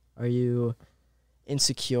someone. Are you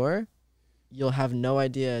insecure? You'll have no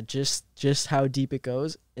idea just how deep it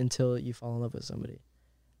goes until you fall in love with somebody.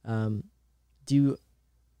 What do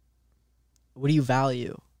you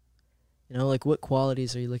value? You know, like what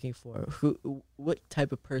qualities are you looking for? What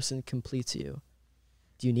type of person completes you?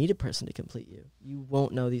 Do you need a person to complete you? You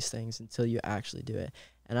won't know these things until you actually do it.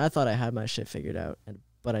 And I thought I had my shit figured out,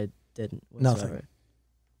 but I didn't whatsoever. Nothing.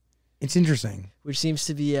 It's interesting. Which seems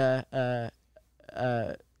to be a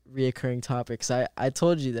reoccurring topic. 'Cause I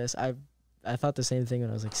told you this. I thought the same thing when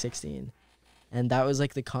I was like 16, and that was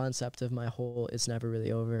like the concept of my whole "It's Never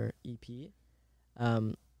Really Over" EP.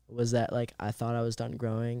 Was that like I thought I was done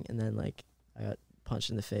growing, and then like I got punched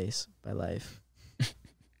in the face by life,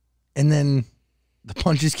 and then the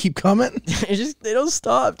punches keep coming. They don't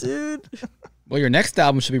stop, dude. Well, your next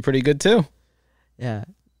album should be pretty good too. Yeah,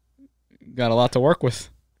 got a lot to work with.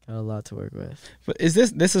 Got a lot to work with. But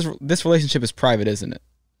this relationship is private, isn't it?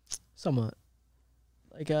 Somewhat.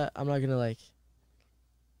 Like I'm not gonna like.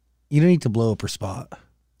 You don't need to blow up her spot.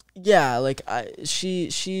 Yeah, like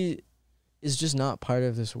she is just not part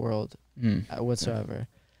of this world whatsoever,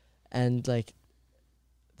 and like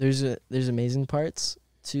there's amazing parts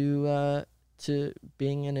to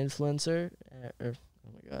being an influencer. Oh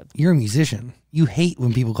my god, You're a musician. You hate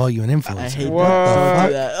when people call you an influencer. I hate Whoa. don't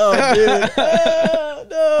do that. Oh, dude. Oh,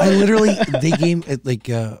 no. I literally, they gave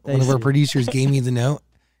one of our producers gave me the note.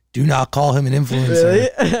 Do not call him an influencer.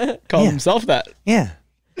 Really? Call Yeah. himself that. Yeah,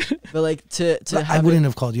 But like to I have wouldn't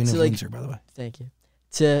have called you an to, like, influencer, by the way. Thank you.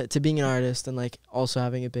 To being an artist and like also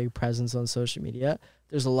having a big presence on social media,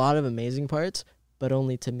 there's a lot of amazing parts, but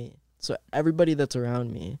only to me. So everybody that's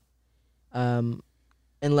around me,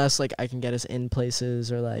 unless like I can get us in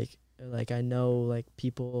places or like I know like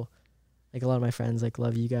people, like a lot of my friends like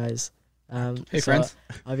love you guys. Hey, so friends.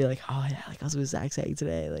 I'll be like, oh yeah, like I was with Zach Sang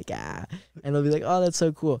today, like and they'll be like, oh that's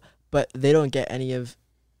so cool, but they don't get anything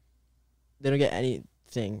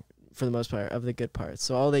for the most part of the good parts.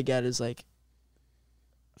 So all they get is like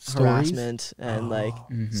Stories? harassment and like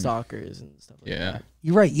Mhm. stalkers and stuff like Yeah. that.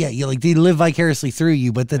 You're right. Yeah, you like they live vicariously through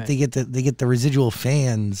you, but that Right. they get the residual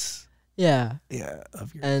fans. Yeah. Yeah,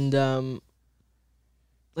 of your. And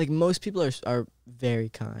like most people are very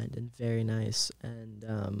kind and very nice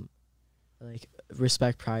and like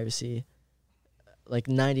respect privacy. Like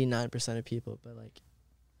 99% of people, but like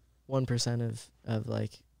 1% of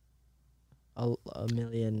like a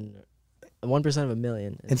million, 1% of a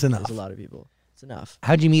million. It's enough. Is a lot of people. It's enough.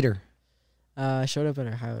 How'd you meet her? I showed up at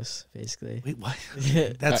her house basically. Wait, what?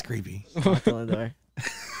 That's creepy. Knocked on the door.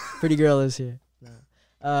 Pretty girl is here. No,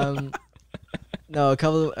 no. A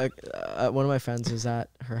couple. One of my friends was at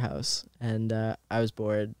her house, and I was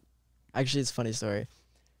bored. Actually, it's a funny story.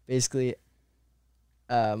 Basically,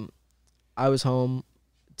 I was home.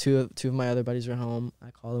 Two of my other buddies were home.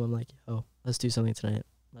 I called them. I'm like, "Yo, let's do something tonight.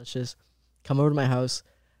 Let's just come over to my house.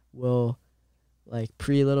 We'll like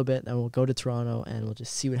pre a little bit, then we'll go to Toronto and we'll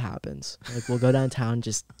just see what happens. Like we'll go downtown,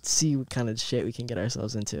 just see what kind of shit we can get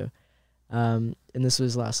ourselves into." And this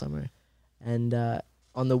was last summer. And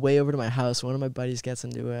on the way over to my house, one of my buddies gets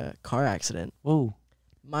into a car accident. Whoa.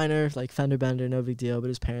 Minor, like fender bender, no big deal, but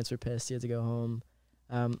his parents were pissed. He had to go home.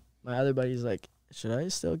 My other buddy's like, should I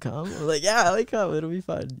still come? I'm like, yeah, like come. It'll be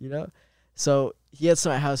fun, you know? So he gets to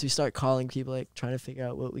my house. We start calling people, like trying to figure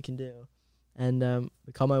out what we can do. And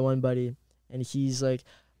we call my one buddy, and he's like,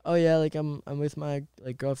 oh yeah, like I'm with my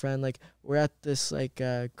like girlfriend. Like we're at this like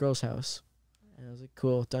girl's house. And I was like,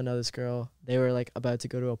 cool, don't know this girl. They were like about to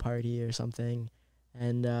go to a party or something.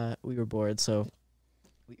 And we were bored, so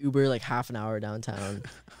we Uber like half an hour downtown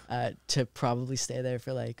to probably stay there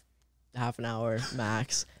for like half an hour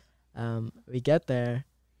max. We get there,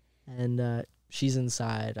 and she's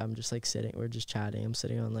inside. I'm just like sitting. We're just chatting. I'm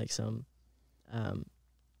sitting on like some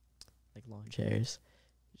like lawn chairs.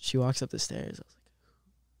 She walks up the stairs. I was like,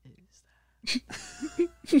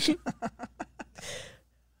 who is that?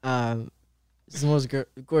 She's the most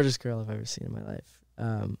gorgeous girl I've ever seen in my life.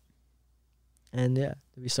 And yeah,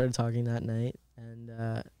 we started talking that night, and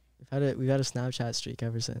we've had a Snapchat streak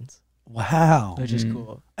ever since, Wow. which is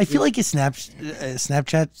cool. I feel like a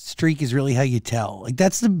Snapchat streak is really how you tell. Like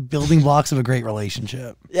that's the building blocks of a great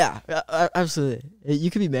relationship. Yeah, absolutely. You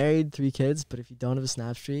could be married, 3 kids, but if you don't have a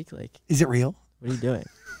Snap streak, like, Is it real? what are you doing?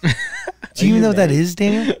 Do you even know what that is,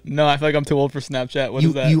 Daniel? No, I feel like I'm too old for Snapchat. What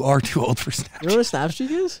is that? You are too old for Snapchat. You know what a Snap streak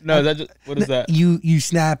is? No, is that just, what is that? You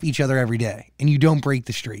snap each other every day, and you don't break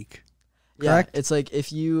the streak. Correct? Yeah, it's like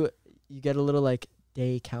if you get a little like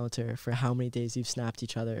day counter for how many days you've snapped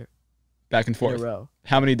each other Back and in forth. a row.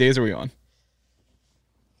 How many days are we on?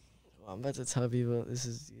 Well, I'm about to tell people this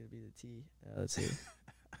is gonna be the T. Let's see.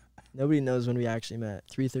 Nobody knows when we actually met.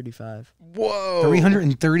 335. Whoa.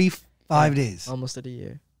 335 days. Almost at a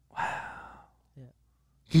year.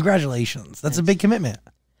 Congratulations. That's a big commitment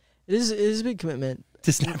It is a big commitment.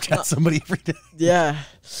 to Snapchat somebody every day. Yeah.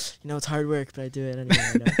 You know, it's hard work, but I do it anyway.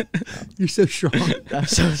 You know? You're so strong. I'm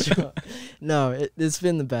so strong. No, it's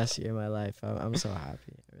been the best year of my life. I'm so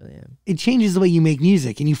happy. I really am. It changes the way you make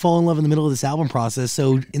music, and you fall in love in the middle of this album process.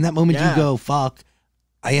 So in that moment, Yeah. you go, "Fuck,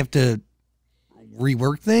 I have to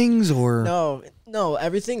rework things," or No,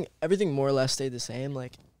 everything more or less stayed the same.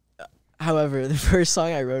 Like, however, the first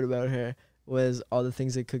song I wrote about her was all the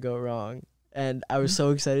things that could go wrong, and I was so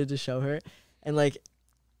excited to show her. And like,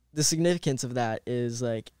 the significance of that is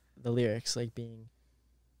like the lyrics, like being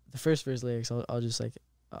the first verse lyrics. I'll just like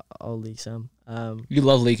I'll leak some. You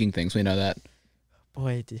love leaking things. We know that.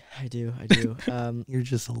 Boy, I do. you're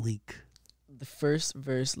just a leak. The first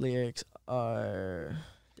verse lyrics are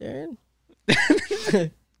Darren.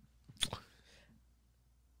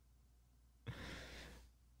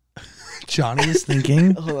 Johnny is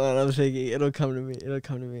thinking. Hold on, I'm thinking. It'll come to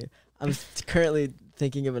me. I'm currently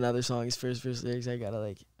thinking of another song's first verse lyrics. I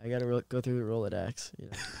gotta go through the Rolodex. You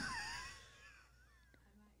know.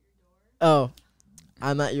 Oh,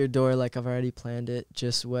 I'm at your door like I've already planned it.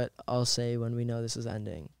 Just what I'll say when we know this is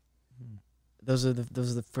ending. Those are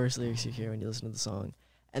the first lyrics you hear when you listen to the song.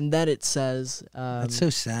 And then it says... That's so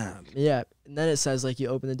sad. Yeah. And then it says, like, you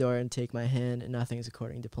open the door and take my hand and nothing's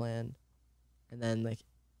according to plan. And then, like,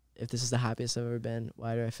 if this is the happiest I've ever been,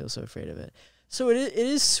 why do I feel so afraid of it? So it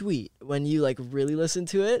is sweet when you, like, really listen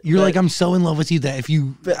to it. You're like, I'm so in love with you that if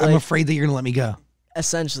you... I'm afraid that you're going to let me go.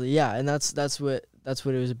 Essentially, yeah. And that's what it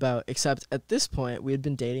was about. Except at this point, we had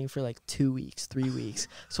been dating for, like, 2 weeks, 3 weeks.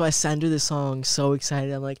 So I sent her this song so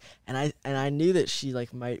excited. I'm like... And I knew that she,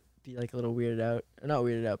 like, might... be like a little weirded out, or not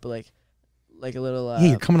weirded out, but like a little yeah,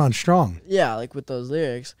 you're coming on strong. Yeah, like with those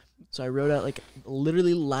lyrics. So I wrote out like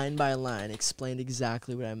literally line by line, explained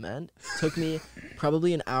exactly what I meant. Took me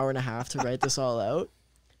probably an hour and a half to write this all out.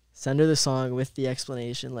 Send her the song with the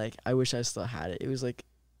explanation. Like, I wish I still had it. It was like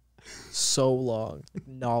so long, like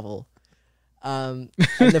novel. And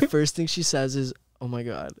the first thing she says is, "Oh my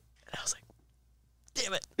God," and I was like,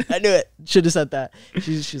 "Damn it, I knew it." Should have said that.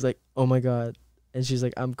 She's like, "Oh my God." And she's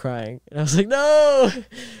like, "I'm crying," and I was like, "No,"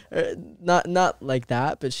 not like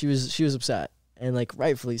that, but she was upset, and like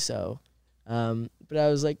rightfully so. But I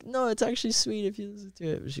was like, "No, it's actually sweet if you listen to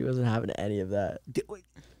it." But she wasn't having any of that.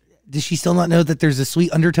 Does she still not know that there's a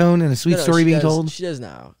sweet undertone and a sweet story being told? She does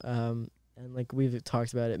now. And like we've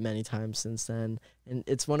talked about it many times since then, and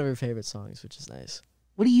it's one of her favorite songs, which is nice.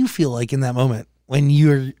 What do you feel like in that moment when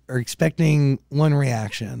you are expecting one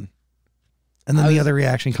reaction, and then the other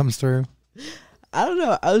reaction comes through? I don't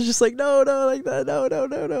know. I was just like, no, like that. No.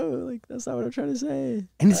 Like, that's not what I'm trying to say.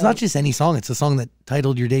 And it's not just any song. It's a song that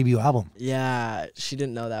titled your debut album. Yeah. She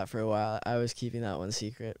didn't know that for a while. I was keeping that one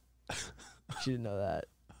secret. She didn't know that.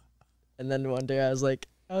 And then one day I was like,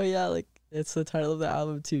 oh, yeah, like, it's the title of the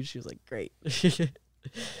album, too. She was like, great.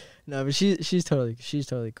 No, but she's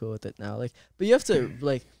totally cool with it now. Like, but you have to,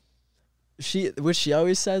 like, what she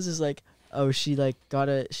always says is, like, oh, she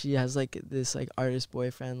has, like, this, like, artist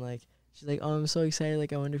boyfriend, like, she's like, oh, I'm so excited.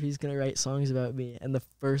 Like, I wonder if he's going to write songs about me. And the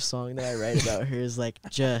first song that I write about her is, like,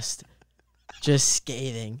 just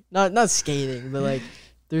scathing. Not scathing, but, like,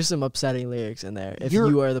 there's some upsetting lyrics in there if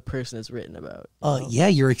you are the person it's written about. Yeah,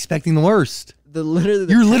 you're expecting the worst. You're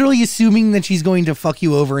literally assuming that she's going to fuck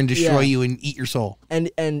you over and destroy you and eat your soul.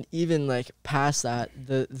 And even, like, past that,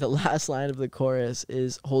 the last line of the chorus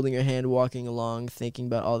is holding her hand, walking along, thinking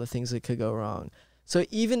about all the things that could go wrong. So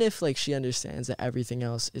even if, like, she understands that everything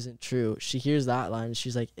else isn't true, she hears that line and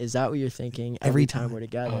she's like, is that what you're thinking every time we're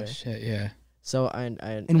together? Oh, shit, yeah. So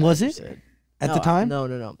And was it at the time?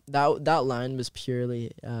 No. That line was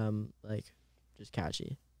purely, like, just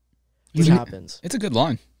catchy. Which happens. It's a good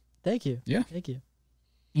line. Thank you. Yeah. Thank you.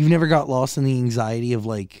 You've never got lost in the anxiety of,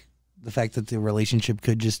 like, the fact that the relationship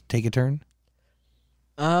could just take a turn?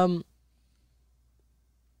 Yeah,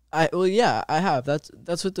 I have.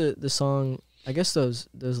 That's what the song... I guess those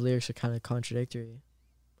lyrics are kind of contradictory,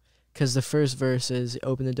 because the first verse is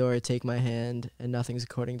 "Open the door, take my hand, and nothing's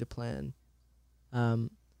according to plan." So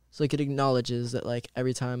like it acknowledges that, like,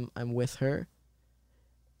 every time I'm with her,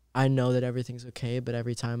 I know that everything's okay, but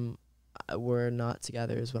every time we're not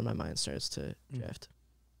together is when my mind starts to drift.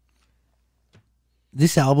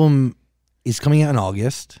 This album is coming out in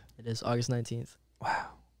August. It is August 19th. Wow.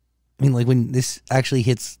 I mean, like, when this actually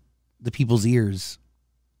hits the people's ears,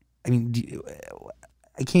 I mean,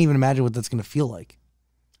 I can't even imagine what that's going to feel like.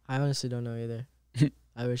 I honestly don't know either.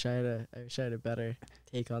 I wish I had a better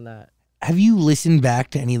take on that. Have you listened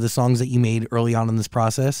back to any of the songs that you made early on in this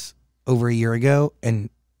process over a year ago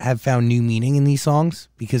and have found new meaning in these songs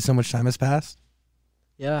because so much time has passed?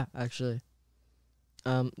 Yeah, actually.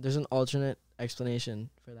 There's an alternate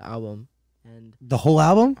explanation for the album, and the whole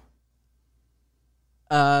album?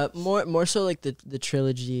 More so like the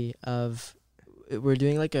trilogy of... We're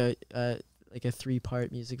doing like a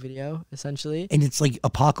 3-part music video, essentially. And it's like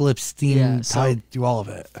apocalypse theme tied through all of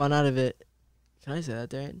it. Fun out of it. Can I say that,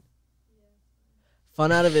 Darren? Yeah.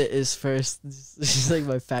 Fun out of it is first. She's like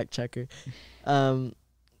my fact checker. Fun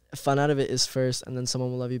out of it is first, and then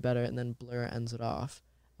Someone Will Love You Better, and then Blur ends it off.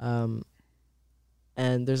 And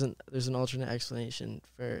there's an alternate explanation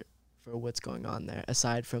for what's going on there,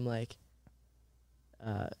 aside from like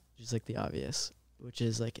just like the obvious, which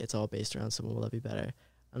is like it's all based around Someone Will Love You Better.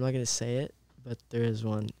 I'm not going to say it, but there is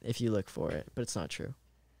one if you look for it, but it's not true.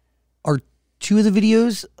 Are 2 of the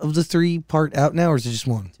videos of the 3-part out now, or is it just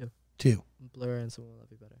 1? 2. Blur and Someone Will Love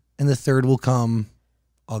You Better. And the third will come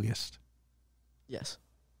August. Yes.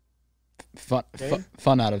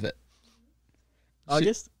 Fun out of it.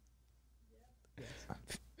 August?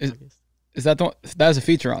 Is that the one, that has a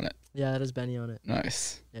feature on it? Yeah, that has Benny on it.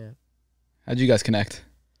 Nice. Yeah. How'd you guys connect?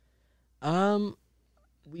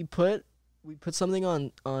 We put we put something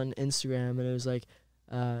on Instagram, and it was like,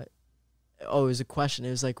 it was a question. It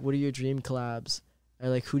was like, what are your dream collabs? Or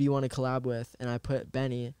like, who do you want to collab with? And I put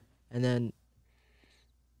Benny, and then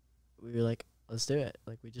we were like, let's do it.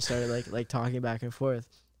 Like, we just started like talking back and forth,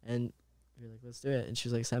 and we were like, let's do it. And she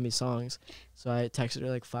was like, send me songs. So I texted her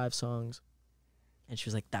like 5 songs, and she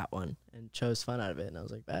was like, that one, and chose Fun out of it. And I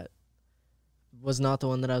was like, that was not the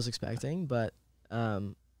one that I was expecting, but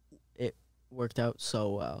it worked out so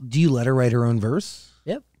well. Do you let her write her own verse?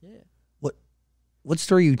 Yep. Yeah. What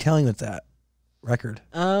story are you telling with that record?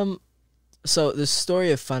 So the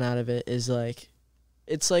story of Fun out of it is like,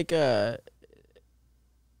 it's like an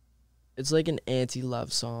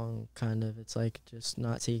anti-love song, kind of. It's like just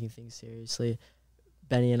not taking things seriously.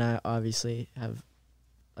 Benny and I obviously have,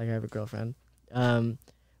 like, I have a girlfriend. But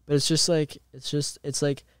it's just like, it's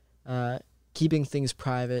like keeping things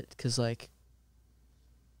private, because like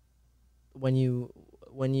when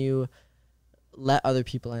you let other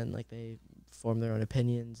people in, like, they form their own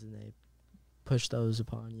opinions and they push those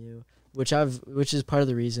upon you, which is part of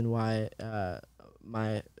the reason why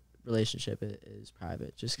my relationship is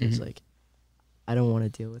private, just because like I don't want to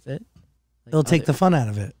deal with it. Like, It'll take the fun out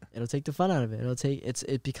of it. It'll take the fun out of it.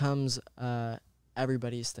 It becomes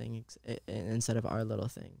everybody's thing instead of our little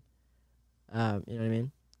thing. You know what I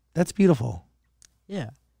mean? That's beautiful.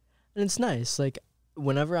 Yeah, and it's nice. Like,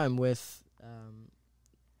 whenever I'm with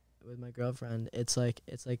my girlfriend, it's like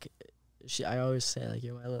I always say, like,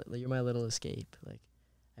 you're my little escape. Like,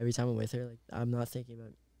 every time I'm with her, like, I'm not thinking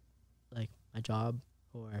about like my job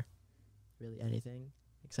or really anything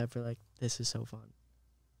except for like, this is so fun.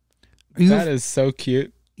 That is so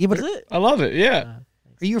cute. Yeah, but I love it. Yeah.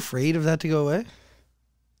 Are you afraid of that to go away?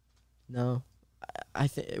 No, I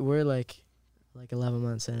think we're like 11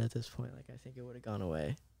 months in at this point. Like, I think it would have gone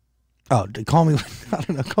away. Oh, call me. I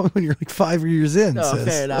don't know. Call me when you're like 5 years in. No, sis.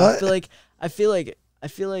 fair enough. But I feel like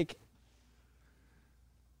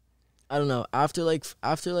I don't know. After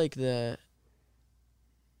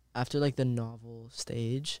the novel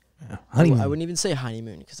stage, yeah. Honeymoon. I wouldn't even say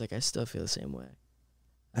honeymoon, because like I still feel the same way.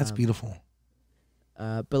 That's beautiful.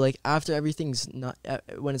 But like, after everything's not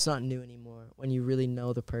when it's not new anymore, when you really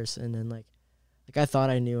know the person, and like I thought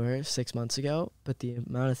I knew her 6 months ago, but the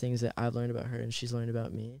amount of things that I've learned about her and she's learned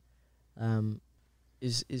about me,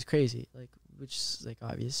 is crazy. Like, which is like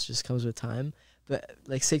obvious, just comes with time. But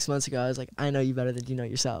like 6 months ago, I was like, I know you better than you know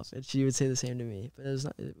yourself, and she would say the same to me. But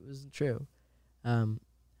it wasn't true. And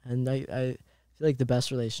I feel like the best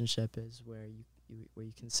relationship is where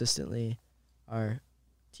you consistently are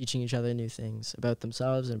teaching each other new things about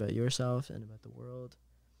themselves and about yourself and about the world.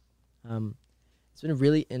 It's been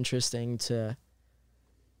really interesting to.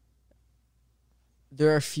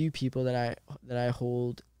 There are a few people that I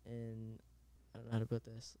hold in. I don't know how to put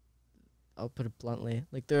this. I'll put it bluntly.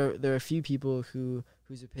 Like, there are a few people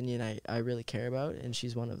whose opinion I really care about, and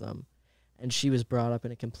she's one of them. And she was brought up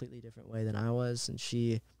in a completely different way than I was, and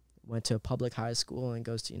she went to a public high school and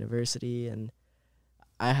goes to university, and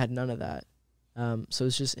I had none of that. So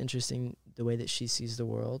it's just interesting the way that she sees the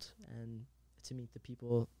world, and to meet the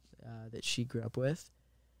people that she grew up with.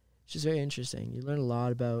 It's just very interesting. You learn a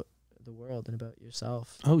lot about the world and about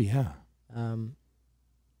yourself. Oh yeah.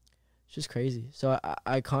 It's just crazy. So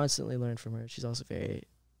I constantly learn from her. She's also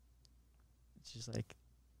she's like,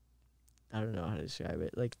 I don't know how to describe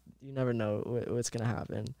it. Like, you never know what's gonna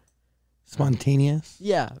happen. Spontaneous?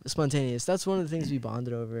 Yeah, spontaneous. That's one of the things we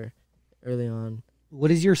bonded over early on. What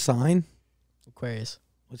is your sign? Aquarius.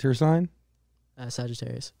 What's your sign?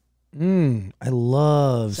 Sagittarius. I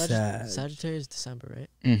love Sag. Sagittarius, December, right?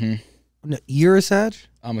 Mm-hmm. No, you're a Sag?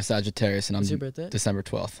 I'm a Sagittarius, and What's I'm your birthday? December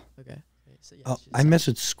 12th. Okay. So, yeah, Oh, I mess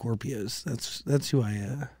with Scorpios. That's who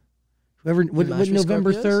I. Whoever. What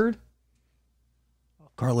November 3rd?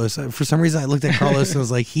 Carlos. For some reason, I looked at Carlos and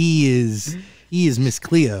was like, he is Miss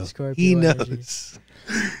Cleo. Scorpio He knows.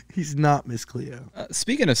 energy. He's not Miss Cleo.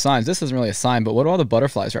 Speaking of signs, this isn't really a sign, but what do all the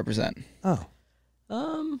butterflies represent? Oh.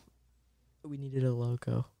 We needed a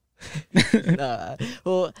logo.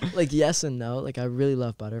 Well, like, yes and no. Like, I really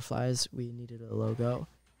love butterflies. We needed a logo,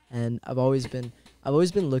 and I've always been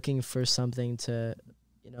looking for something to,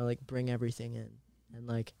 like, bring everything in, and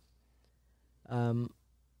like, The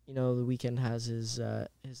Weeknd has his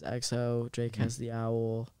XO, Drake has the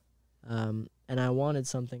owl, and I wanted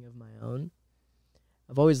something of my own.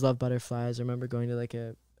 I've always loved butterflies. I remember going to like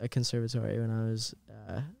a conservatory when I was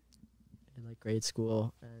in like grade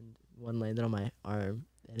school, and one landed on my arm,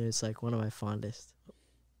 and it was like one of my fondest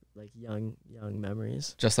like young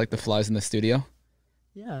memories. Just like the flies in the studio?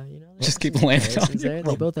 Yeah, you know. Just there's keep some landing on comparisons you. there.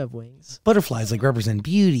 They both have wings. Butterflies like represent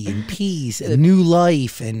beauty and peace and new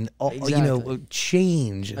life and all, Exactly.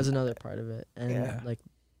 change. That's another part of it. And Yeah. like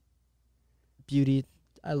beauty,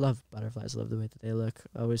 I love butterflies. I love the way that they look.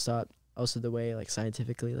 I always thought also the way like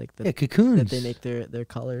scientifically like Yeah, cocoons. that they make their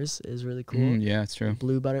colors is really cool. Yeah, it's true.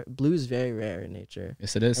 Blue is very rare in nature.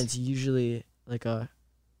 Yes, it And is. it's usually like a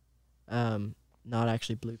not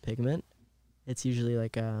actually blue pigment. It's usually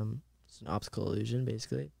like it's an optical illusion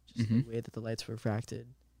basically. Just the way that the light's refracted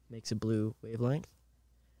makes a blue wavelength.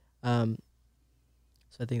 So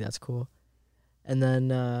I think that's cool. And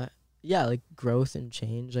then yeah, like growth and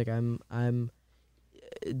change. Like I'm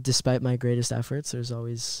despite my greatest efforts, there's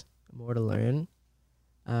always more to learn.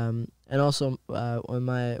 And also when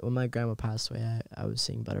my grandma passed away, I was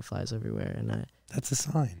seeing butterflies everywhere, and That's a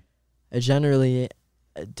sign. I generally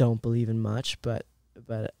don't believe in much, but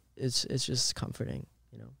it's just comforting,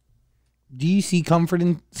 you know. Do you see comfort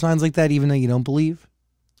in signs like that even though you don't believe?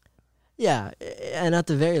 Yeah, and at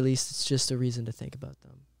the very least, it's just a reason to think about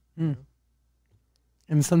them. Mm.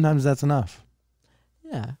 And sometimes that's enough.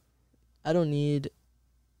 Yeah, I don't need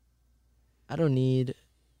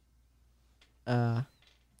the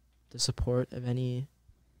support of any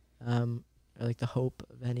or like the hope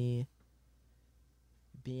of any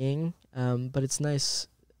being, but it's nice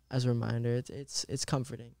as a reminder. It's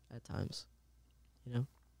comforting at times, you know.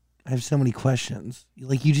 I have so many questions.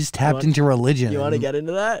 Like you just tapped want- into religion. You want to get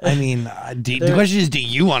into that? I mean, the question is, do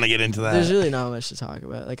you want to get into that? There's really not much to talk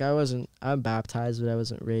about. Like I'm baptized, but I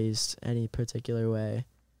wasn't raised any particular way.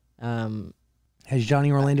 Has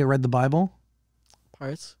Johnny Orlando read the Bible?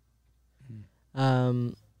 Parts. I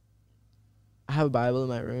have a Bible in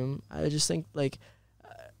my room. I just think like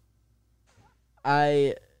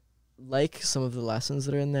I like some of the lessons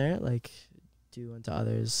that are in there, like do unto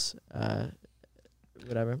others,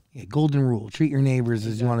 whatever. Yeah, golden rule: treat your neighbors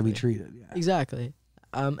as you want to be Exactly. treated. Yeah. Exactly.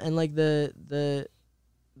 And like the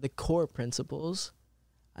core principles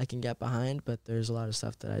I can get behind, but there's a lot of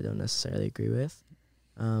stuff that I don't necessarily agree with.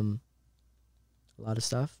 A lot of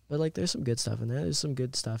stuff, but like there's some good stuff in there. There's some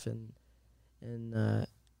good stuff in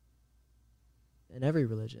every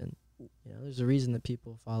religion. You know, there's a reason that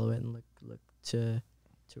people follow it and look to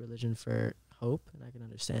religion for hope, and I can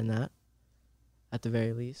understand that. At the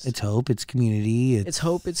very least, It's hope. It's community. it's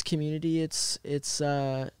hope. It's community. It's It's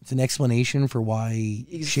an explanation for why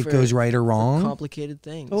Ex- shit for- goes right or wrong. complicated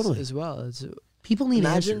things Totally. as well. It's People need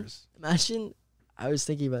imagine- answers. Imagine, I was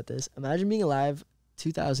thinking about this. Imagine being alive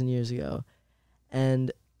 2,000 years ago,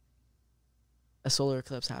 and a solar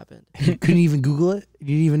eclipse happened. You couldn't even Google it. You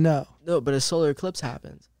didn't even know. No, but a solar eclipse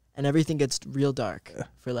happens, and everything gets real dark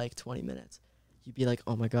for like 20 minutes. You'd be like,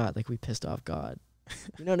 "Oh my God!" Like we pissed off God.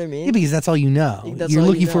 You know what I mean? Yeah, because that's all you know. Like, that's You're all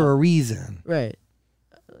you looking for know. a reason. Right.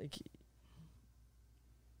 Like,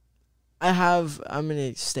 I'm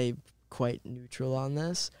gonna stay quite neutral on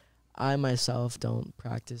this. I myself don't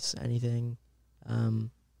practice anything.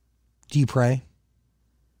 Do you pray?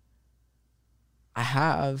 I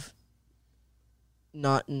have,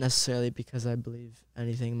 not necessarily because I believe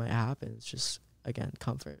anything might happen. It's just, again,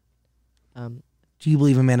 comfort. Do you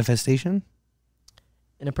believe in manifestation?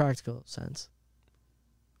 In a practical sense.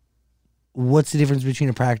 What's the difference between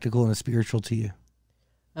a practical and a spiritual to you?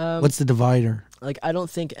 What's the divider? Like, I don't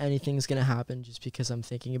think anything's going to happen just because I'm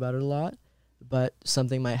thinking about it a lot, but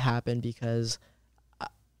something might happen because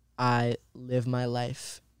I live my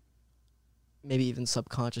life, maybe even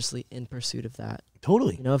subconsciously, in pursuit of that.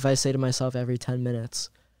 Totally. You know, if I say to myself every 10 minutes,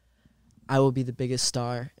 I will be the biggest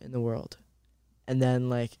star in the world, and then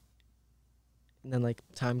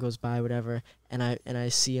time goes by, whatever, and I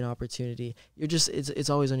see an opportunity. You're just it's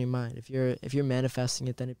always on your mind. If you're manifesting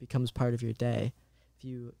it, then it becomes part of your day.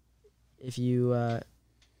 If you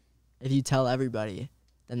tell everybody,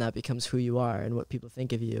 then that becomes who you are and what people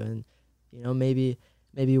think of you. And you know, maybe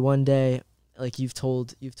one day, like you've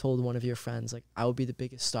told one of your friends, like, I will be the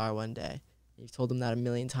biggest star one day. You've told them that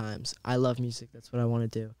 1,000,000 times. I love music. That's what I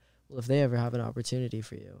want to do. Well, if they ever have an opportunity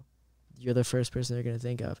for you, you're the first person they're going to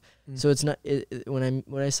think of. So it's not when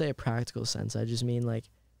I say a practical sense, I just mean like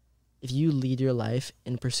if you lead your life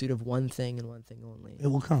in pursuit of one thing and one thing only, It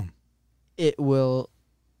will come. it will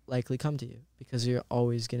likely come to you because you're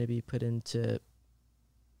always going to be put into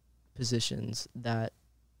positions that,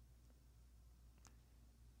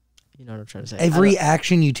 you know what I'm trying to say. Every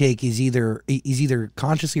action you take is either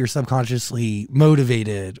consciously or subconsciously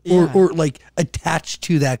motivated Yeah. or like attached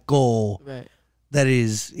to that goal. Right. That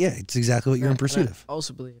is, yeah, it's exactly what you're in Right, pursuit and I of.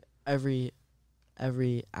 also believe every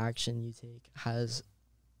action you take has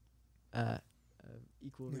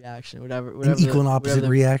equal reaction, whatever An equal and opposite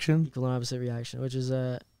reaction. equal and opposite reaction, which is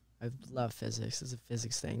I love physics. It's a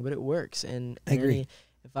physics thing, but it works. And I agree.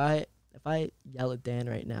 If I yell at Dan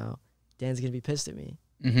right now, Dan's gonna be pissed at me.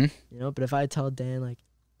 Mm-hmm. You know, but if I tell Dan, like,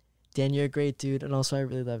 Dan, you're a great dude, and also I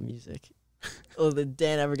really love music. Well, then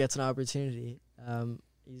Dan ever gets an opportunity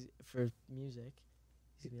for music,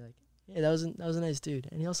 he's gonna be like, hey, that was a nice dude,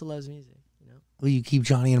 and he also loves music. You know. Will you keep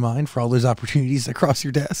Johnny in mind for all those opportunities that cross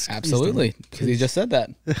your desk? Absolutely, because you just said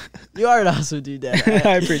that. You are an awesome dude, Dan.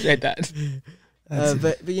 I appreciate that.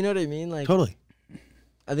 But you know what I mean? Like, Totally.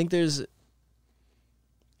 I think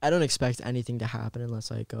I don't expect anything to happen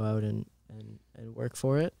unless I go out and work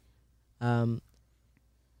for it.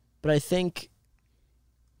 But I think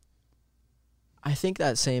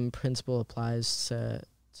that same principle applies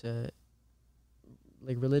to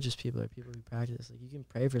like religious people or people who practice. Like, you can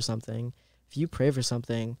pray for something. If you pray for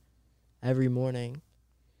something every morning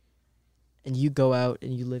and you go out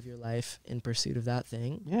and you live your life in pursuit of that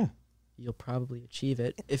thing, Yeah. you'll probably achieve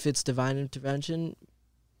it. If it's divine intervention,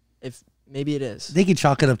 if maybe it is. They can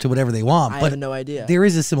chalk it up to whatever they want, I but have no idea. there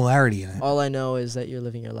is a similarity in it. All I know is that you're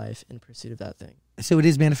living your life in pursuit of that thing. So it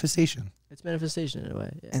is manifestation. It's manifestation in a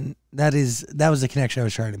way. Yeah. And that was the connection I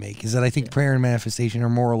was trying to make, is that I think Yeah. prayer and manifestation are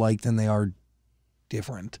more alike than they are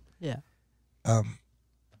different. Yeah. What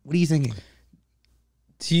are you thinking?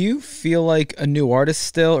 Do you feel like a new artist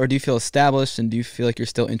still, or do you feel established, and do you feel like you're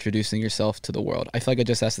still introducing yourself to the world? I feel like I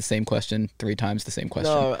just asked the same question 3 times, the same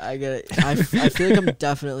question. No, I get it. I feel like I'm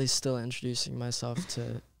definitely still introducing myself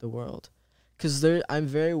to the world, because I'm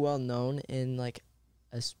very well known in like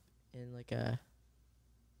a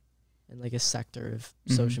sector of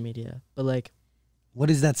social media. But like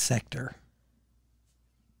What is that sector?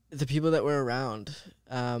 the people that were around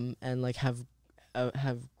and like have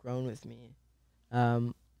grown with me.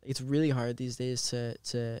 It's really hard these days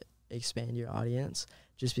to expand your audience,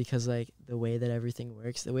 just because like the way that everything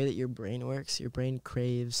works, the way that your brain works, your brain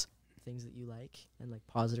craves things that you like and like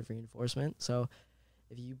positive reinforcement. So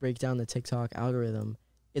if you break down the TikTok algorithm,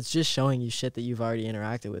 it's just showing you shit that you've already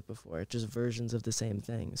interacted with before, just versions of the same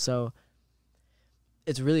thing. So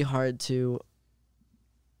it's really hard to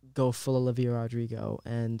go full Olivia Rodrigo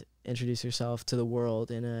and introduce yourself to the world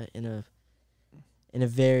in a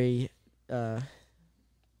very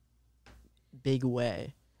big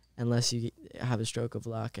way, unless you have a stroke of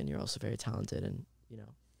luck and you're also very talented and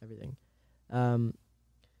everything.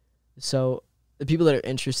 So the people that are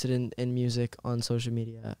interested in music on social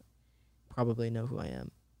media probably know who I am,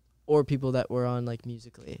 or people that were on like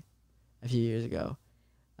Musical.ly a few years ago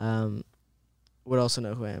would also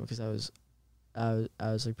know who I am, because I was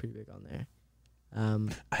like pretty big on there.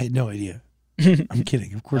 I had no idea. I'm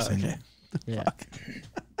kidding. Of course I know. Yeah.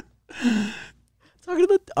 Talking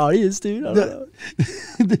to the audience, dude. I don't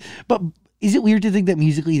know. But is it weird to think that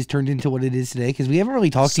Musical.ly has turned into what it is today? Because we haven't really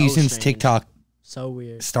talked to you So since strange. TikTok So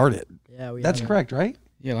weird. started. Yeah, That's haven't. correct, right?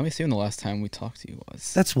 Yeah, let me see when the last time we talked to you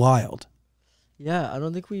was. That's wild. Yeah, I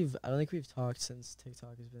don't think we've talked since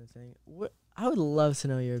TikTok has been a thing. I would love to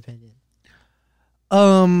know your opinion.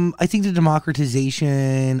 I think the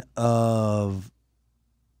democratization of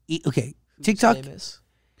Who's TikTok. famous?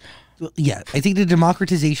 Yeah, I think the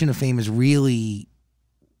democratization of fame is really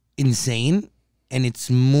insane, and it's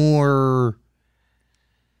more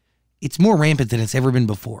rampant than it's ever been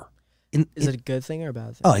before. Is it a good thing or a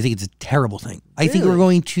bad thing? Oh, I think it's a terrible thing. I think we're Really?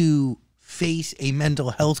 going to face a mental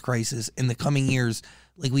health crisis in the coming years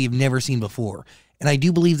like we have never seen before. And I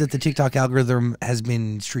do believe that the TikTok algorithm has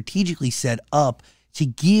been strategically set up to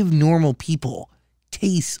give normal people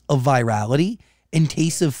tastes of virality and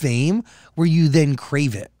tastes of fame where you then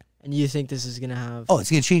crave it. And you think this is gonna have? Oh,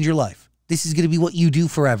 it's going to change your life. This is going to be what you do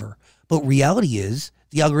forever. But reality is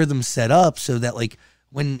the algorithm's set up so that like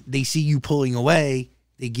when they see you pulling away,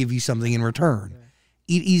 they give you something in return. Right.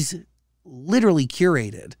 It is literally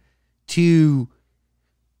curated to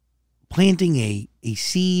planting a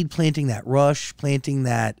seed, planting that rush, planting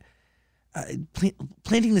that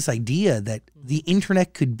planting this idea that the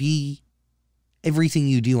internet could be everything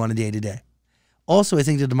you do on a day-to-day. Also, I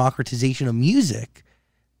think the democratization of music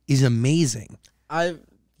is amazing. I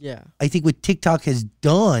think what TikTok has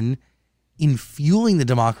done in fueling the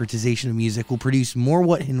democratization of music will produce more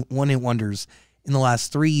one-hit wonders in the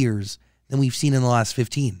last 3 years than we've seen in the last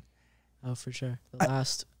 15. Oh, for sure.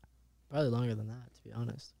 Probably longer than that, to be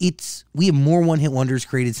honest. We have more one-hit wonders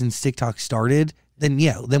created since TikTok started than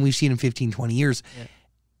we've seen in 15, 20 years. Yeah.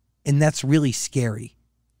 And that's really scary.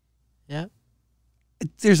 Yeah.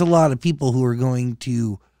 There's a lot of people who are going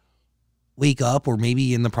to wake up, or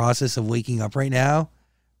maybe in the process of waking up right now,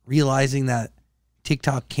 realizing that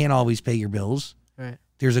TikTok can't always pay your bills. Right.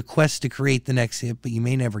 There's a quest to create the next hit, but you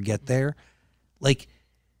may never get there. Like,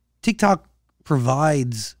 TikTok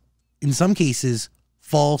provides in some cases,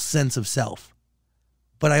 false sense of self.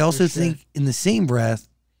 But I also think in the same breath,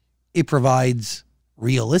 it provides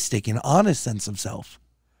realistic and honest sense of self.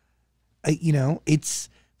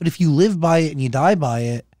 But if you live by it and you die by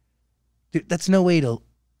it, that's no way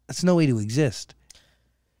to exist.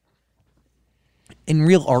 And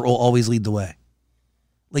real art will always lead the way.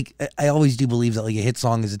 Like, I always do believe that like a hit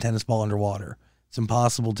song is a tennis ball underwater. It's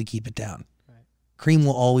impossible to keep it down. Right. Cream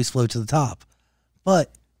will always float to the top.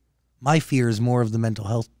 But my fear is more of the mental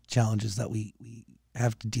health challenges that we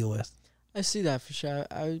have to deal with. I see that for sure.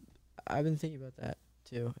 I've been thinking about that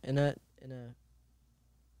too.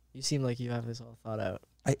 You seem like you have this all thought out.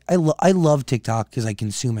 I love TikTok because I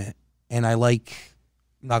consume it, and I'm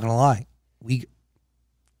not gonna lie,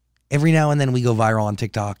 every now and then we go viral on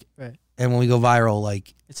TikTok. Right. And when we go viral,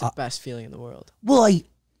 like, it's the best feeling in the world. Well, I'm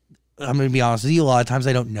going to be honest with you. A lot of times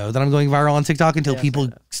I don't know that I'm going viral on TikTok until people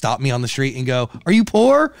stop me on the street and go, "Are you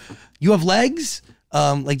poor? You have legs?"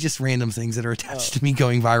 Like just random things that are attached to me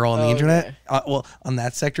going viral on the internet. Okay. On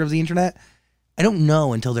that sector of the internet, I don't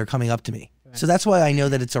know until they're coming up to me. Right. So that's why I know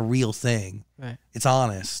that it's a real thing. Right. It's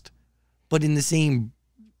honest. But in the same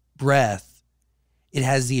breath, it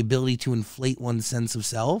has the ability to inflate one's sense of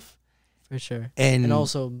self. For sure. And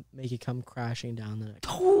also make it come crashing down the next.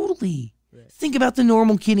 Totally. Right. Think about the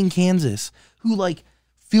normal kid in Kansas who like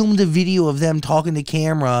filmed a video of them talking to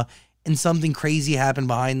camera and something crazy happened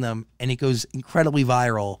behind them and it goes incredibly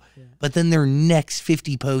viral. Yeah. But then their next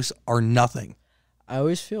 50 posts are nothing. I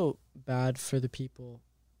always feel bad for the people.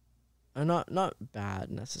 Not bad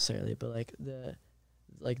necessarily, but like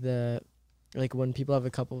when people have a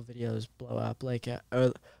couple of videos blow up,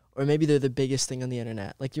 or maybe they're the biggest thing on the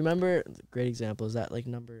internet. Like, you remember, great example is that, like,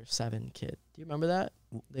 number 7 kid. Do you remember that?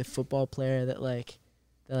 The football player that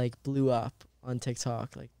blew up on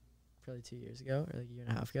TikTok, like, probably 2 years ago, or, like, a year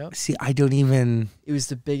and a half ago. See, I don't even... It was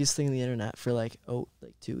the biggest thing on the internet for, 2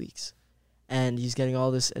 weeks. And he's getting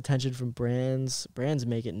all this attention from brands. Brands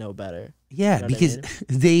make it no better. Yeah, you know because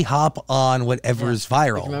they hop on whatever's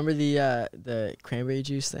viral. Like, remember the cranberry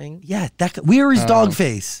juice thing? Yeah, where is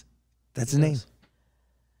Dogface? That's his name.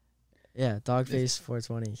 Yeah, Dogface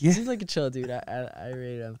 420. He seems like a chill dude. I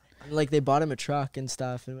rate him. And, like, they bought him a truck and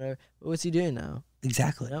stuff and whatever. But what's he doing now?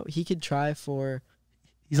 Exactly. You know, he could try for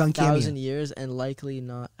He's on 1,000 years and likely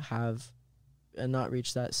not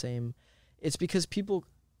reach that same. It's because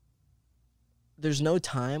there's no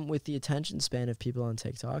time with the attention span of people on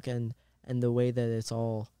TikTok and the way that it's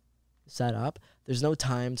all set up. There's no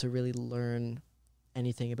time to really learn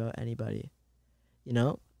anything about anybody, you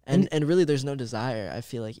know? And really, there's no desire, I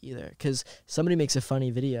feel like, either. Because somebody makes a funny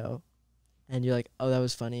video, and you're like, oh, that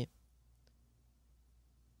was funny.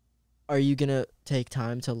 Are you going to take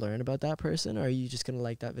time to learn about that person, or are you just going to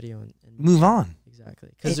like that video and move on? Exactly.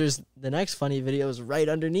 Because there's the next funny video is right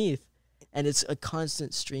underneath, and it's a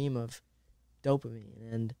constant stream of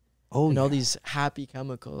dopamine and all these happy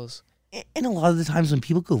chemicals. And a lot of the times when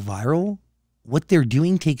people go viral, what they're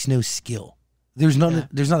doing takes no skill. There's not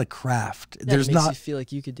a craft. Yeah, it makes you feel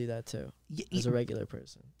like you could do that too, as a regular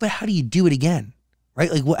person. But how do you do it again?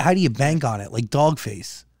 Right? Like, how do you bank on it? Like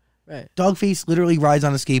Dogface. Right. Dogface literally rides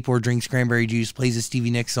on a skateboard, drinks cranberry juice, plays a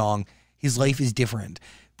Stevie Nicks song. His life is different.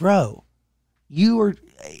 Bro,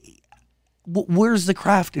 where's the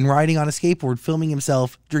craft in riding on a skateboard, filming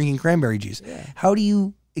himself, drinking cranberry juice? Yeah. How do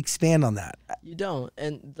you expand on that? You don't.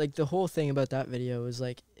 And like the whole thing about that video was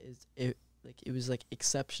it was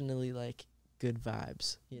exceptionally good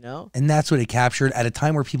vibes, you know? And that's what it captured at a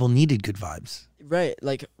time where people needed good vibes. Right.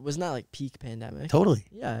 Like, wasn't that peak pandemic? Totally.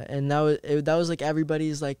 Yeah. And that was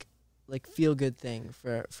everybody's feel good thing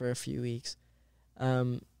for a few weeks.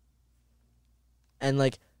 And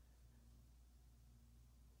I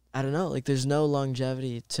don't know, there's no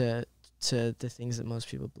longevity to the things that most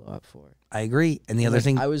people blow up for. I agree. And the other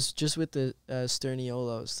thing, I was just with the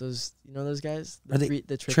Sterniolos. Those guys,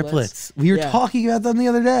 the triplets. We were talking about them the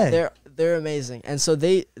other day. They're amazing. And so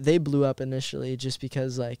they blew up initially just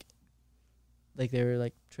because they were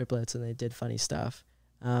triplets and they did funny stuff.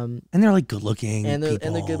 And they're good looking. And they're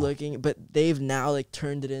good looking, but they've now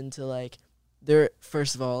turned it into they're,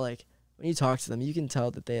 first of all, when you talk to them, you can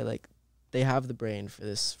tell that they have the brain for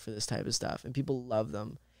this type of stuff, and people love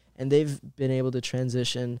them. And they've been able to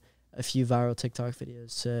transition a few viral TikTok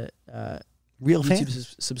videos to real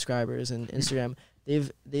YouTube subscribers and Instagram.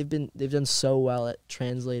 They've done so well at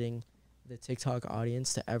translating the TikTok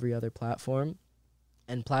audience to every other platform,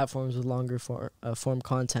 and platforms with longer form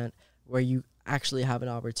content where you actually have an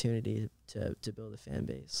opportunity to build a fan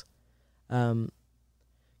base.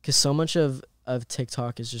 Because so much of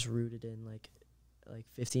TikTok is just rooted in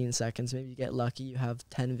 15 seconds. Maybe you get lucky, you have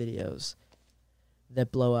 10 videos that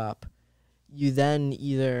blow up, you then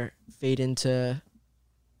either fade into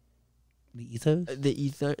The ethos?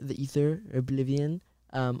 the ether, oblivion,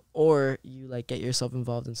 or you like get yourself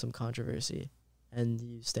involved in some controversy, and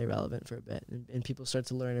you stay relevant for a bit, and people start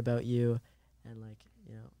to learn about you, and like,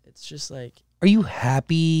 you know, it's just like, Are you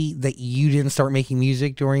happy that you didn't start making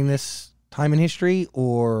music during this time in history,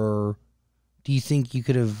 or do you think you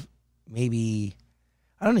could have maybe,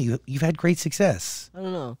 I don't know, you've had great success. I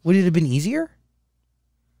don't know. Would it have been easier?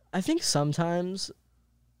 I think sometimes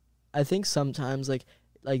like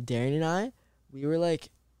Darren and I, we were like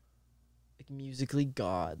musically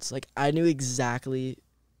gods. Like I knew exactly,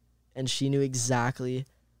 and she knew exactly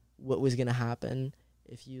what was gonna happen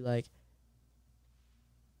if you like.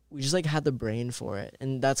 We just like had the brain for it,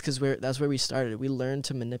 and that's where we started. We learned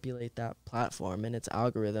to manipulate that platform and its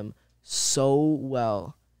algorithm so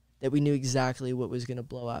well that we knew exactly what was gonna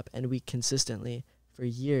blow up, and we consistently for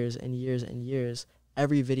years and years and years,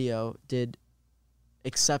 every video did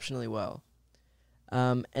exceptionally well.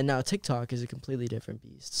 And now TikTok is a completely different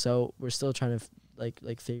beast. So we're still trying to like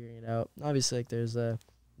figuring it out. Obviously, like there's the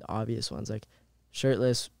obvious ones like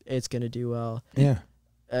shirtless. It's gonna do well. Yeah.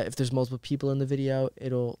 If there's multiple people in the video,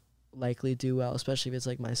 it'll likely do well, especially if it's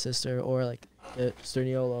like my sister or like the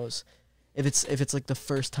Sterniolos. If it's like the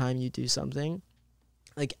first time you do something,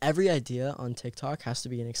 like every idea on TikTok has to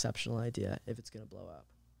be an exceptional idea if it's gonna blow up.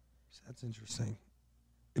 That's interesting.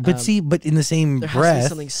 But but in the same There has to breath, be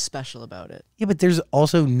something special about it. yeah, but there's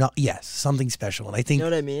also something special. And I think, You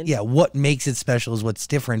know what I mean? yeah, what makes it special is what's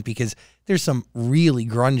different, because there's some really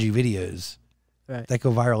grungy videos Right. that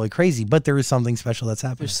go viral like crazy, but there is something special that's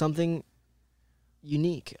happening. There's something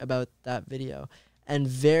unique about that video, and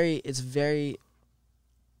it's very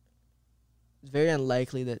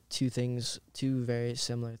unlikely that two very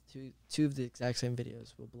similar, two of the exact same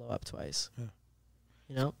videos will blow up twice. Yeah.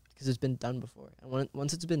 You know, because it's been done before, and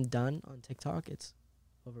once it's been done on TikTok, it's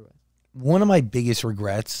over with. One of my biggest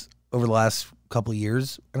regrets over the last couple of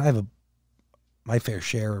years, and I have my fair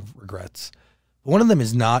share of regrets, but one of them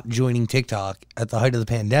is not joining TikTok at the height of the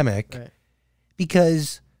pandemic, Right.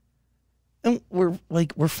 because and we're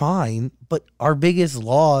fine, but our biggest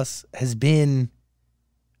loss has been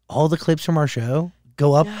all the clips from our show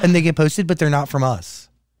go up and they get posted, but they're not from us.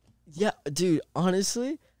 Yeah, dude.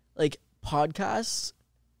 Honestly, like podcasts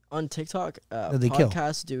on TikTok, they kill.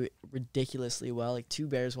 podcasts do ridiculously well. Like Two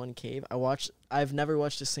Bears, One Cave. I've never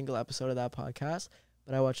watched a single episode of that podcast,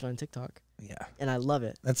 but I watch it on TikTok. Yeah, And I love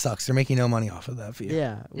it. that sucks. They're making no money off of that for you.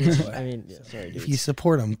 Yeah. Which, I mean, yeah, sorry, dude. If you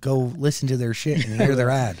support them, go listen to their shit and hear their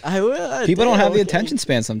ad. I will. People don't have the okay. attention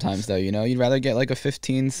span sometimes, though. You know, you'd rather get like a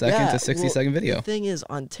 15-second to 60-second video. The thing is,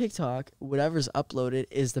 on TikTok, whatever's uploaded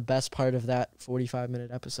is the best part of that 45-minute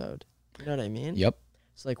episode. You know what I mean? Yep.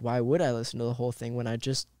 It's like, why would I listen to the whole thing when I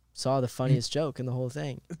just saw the funniest joke in the whole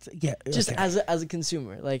thing? Yeah, Just okay. as a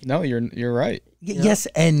consumer, like No, you're right. Yes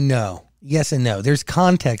and no. Yes and no. There's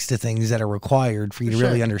context to things that are required for you to For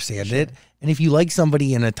really sure. understand it. And if you like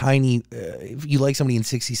somebody in if you like somebody in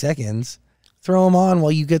 60 seconds, throw them on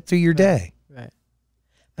while you get through your day. right, I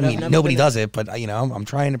But I've mean, never nobody been- does it, but I'm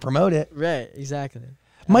trying to promote it. right, exactly.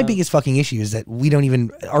 My biggest fucking issue is that we don't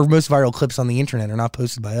even, our most viral clips on the internet are not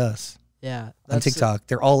posted by us Yeah, on that's TikTok.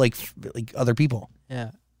 They're all like other people.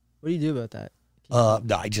 Yeah, what do you do about that?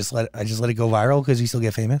 No, I just let it go viral because you still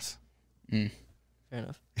get famous. Fair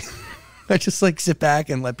enough. I just like sit back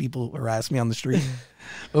and let people harass me on the street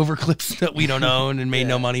over clips that we don't own and made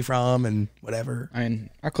no money from and whatever. I mean,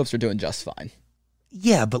 our clips are doing just fine.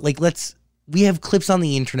 Yeah, but like we have clips on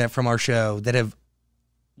the internet from our show that have,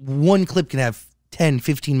 one clip can have 10,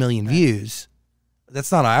 15 million views.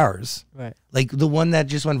 That's not ours. Right. Like the one that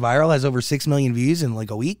just went viral has over 6 million views in like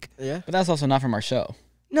a week. Yeah. But that's also not from our show.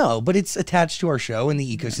 No, but it's attached to our show and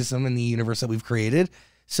the ecosystem and the universe that we've created.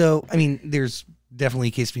 So, I mean, there's definitely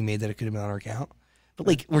a case to be made that it could have been on our account. But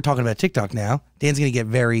like, we're talking about TikTok now. Dan's going to get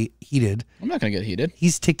very heated. I'm not gonna get heated.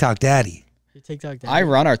 He's TikTok daddy. Your TikTok. Dad. I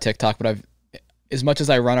run our TikTok, but as much as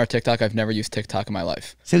I run our TikTok, I've never used TikTok in my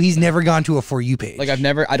life. So he's never gone to a For You page. Like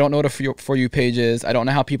I don't know what a For You page is. I don't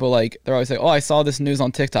know how people they're always like, oh, I saw this news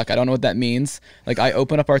on TikTok. I don't know what that means. Like I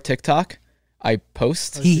open up our TikTok, I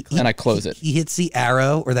post, and I close it. He hits the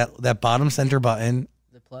arrow or that bottom center button,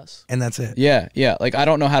 the plus. and that's it. Yeah. Like I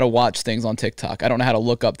don't know how to watch things on TikTok. I don't know how to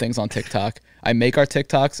look up things on TikTok. I make our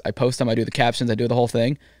TikToks, I post them, I do the captions, I do the whole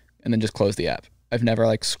thing, and then just close the app. I've never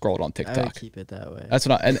scrolled on I would TikTok. keep it that way. That's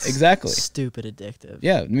what exactly. Stupid addictive.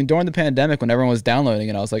 Yeah, I mean during the pandemic when everyone was downloading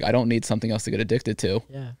it, I was like, I don't need something else to get addicted to.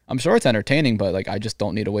 Yeah. I'm sure it's entertaining, but like I just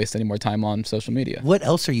don't need to waste any more time on social media. What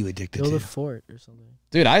else are you addicted Build to? a fort or something.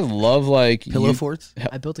 Dude, I love Pillow forts?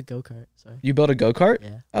 I built a go-kart. Sorry. You built a go-kart?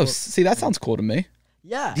 Yeah. Oh, see, that sounds cool to me.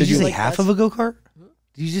 Yeah. Did you say like, half of a go-kart?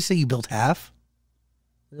 Did you just say you built half?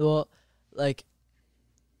 Well, like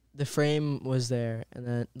the frame was there, and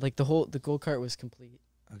then like the go-kart was complete.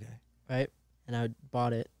 Okay. Right? And I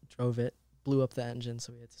bought it, drove it, blew up the engine,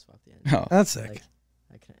 so we had to swap the engine. Oh. That's sick.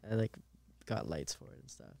 Like, I like got lights for it and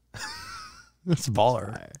stuff. That's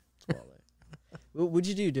baller. Fire. It's baller. What would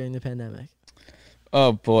you do during the pandemic?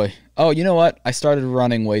 Oh boy. Oh, you know what? I started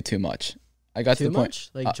running way too much. I got Too to the point. much?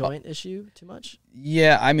 Like joint issue? Too much?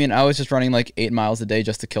 Yeah, I mean, I was just running like 8 miles a day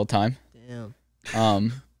just to kill time.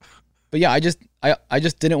 Damn. But yeah, I just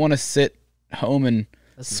didn't want to sit home and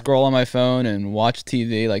That's scroll on my phone and watch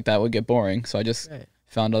TV. Like that would get boring. So I just right.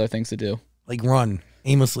 found other things to do. Like run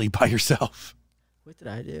aimlessly by yourself. What did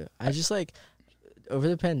I do? I just like over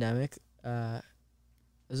the pandemic, it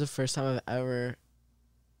was the first time I've ever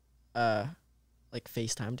like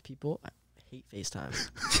FaceTimed people. I hate FaceTime.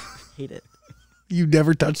 Hate it. You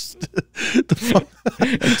never touched the phone.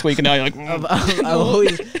 Like tweaking out, you're like,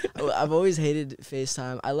 I've always hated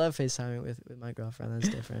FaceTime. I love FaceTiming with my girlfriend.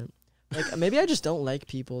 That's different. Like maybe I just don't like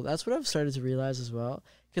people. That's what I've started to realize as well.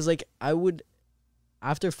 Because like I would,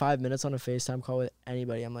 after 5 minutes on a FaceTime call with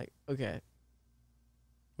anybody, I'm like, okay,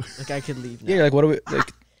 like I could leave now. yeah, you're like, what do we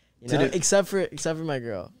like? You know? Except for my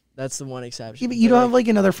girl. That's the one exception. Yeah, but you don't have like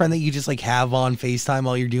another friend that you just like have on FaceTime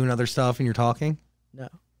while you're doing other stuff and you're talking? No.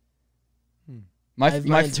 My I have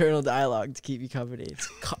my internal dialogue to keep you company.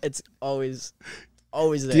 It's always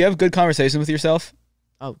there. Do you have good conversations with yourself?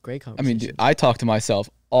 Oh, great I conversation. mean, dude, I talk to myself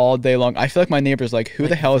all day long. I feel like my neighbor's like, who Like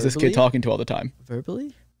the hell is this verbally? kid talking to all the time?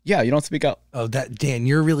 Verbally? Yeah, you don't speak out. Oh, Dan,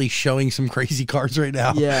 you're really showing some crazy cards right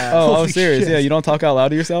now. Yeah. Oh, Holy serious? shit. Yeah, you don't talk out loud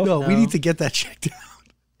to yourself? No, we No. need to get that checked out.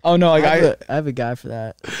 Oh no, like I have a guy for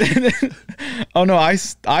that. oh no,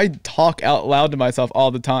 I talk out loud to myself all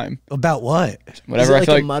the time. About what? Whatever Is it I like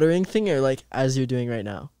feel a like, muttering thing or like as you're doing right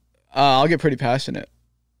now? I'll get pretty passionate.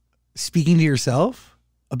 Speaking to yourself?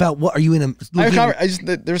 About what? Are you in a...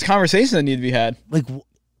 There's conversations that need to be had, like,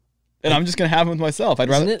 and I'm just gonna have them with myself. I'd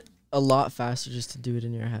Isn't rather. it a lot faster just to do it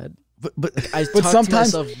in your head? but I But talk to sometimes-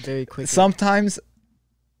 myself very quickly. Sometimes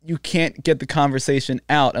you can't get the conversation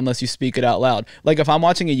out unless you speak it out loud. Like if I'm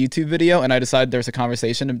watching a YouTube video and I decide there's a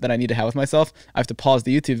conversation that I need to have with myself, I have to pause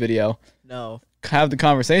the YouTube video, No. have the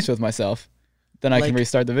conversation with myself, then I can Like,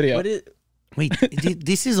 restart the video. wait,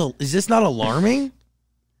 is this not alarming?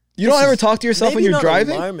 You don't ever talk to yourself when Maybe you're not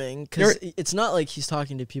driving? alarming because it's not like he's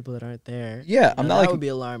talking to people that aren't there. Yeah, I'm not that like- would be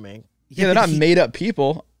alarming. Yeah, they're not made up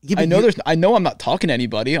people. Yeah, but I know I'm not talking to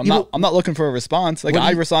anybody. I'm not looking for a response. Like What do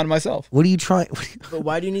I you- respond to myself. What are you trying... But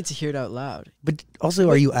why do you need to hear it out loud? But also,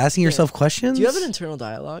 are you asking yourself questions? Do you have an internal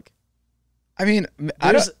dialogue? I mean,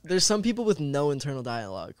 I don't. There's some people with no internal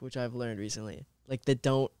dialogue, which I've learned recently. Like they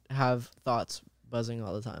don't have thoughts buzzing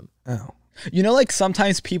all the time. Oh. You know, like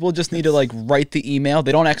sometimes people just need to like write the email.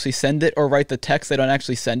 They don't actually send it, or write the text. They don't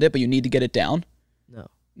actually send it, but you need to get it down.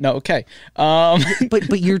 No, okay.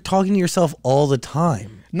 But you're talking to yourself all the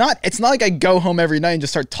time. It's not like I go home every night and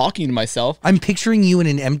just start talking to myself. I'm picturing you in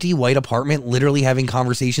an empty white apartment, literally having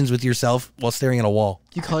conversations with yourself while staring at a wall.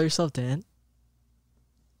 Do you call yourself Dan?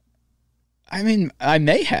 I mean, I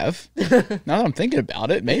may have. Now that I'm thinking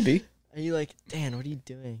about it, maybe. Are you like, Dan, what are you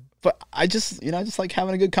doing? But I just like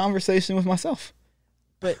having a good conversation with myself.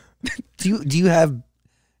 But Do you have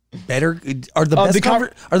better are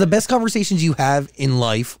the best conversations you have in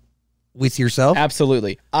life with yourself?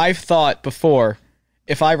 Absolutely. I've thought before,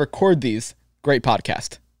 if I record these, great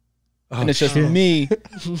podcast. And it's just me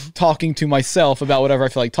talking to myself about whatever I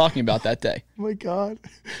feel like talking about that day. Oh my God.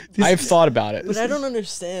 I've thought about it. but I don't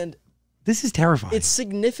understand. This is terrifying. It's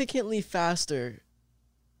significantly faster.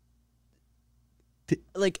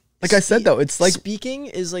 Like I said though, it's like speaking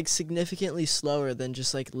is like significantly slower than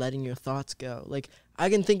just like letting your thoughts go. Like I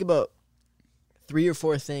can think about 3 or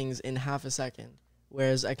 4 things in half a second,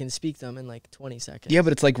 whereas I can speak them in like 20 seconds. yeah,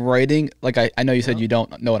 but it's like writing. Like I know you said you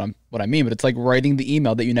don't know what I mean, but it's like writing the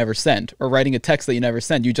email that you never send, or writing a text that you never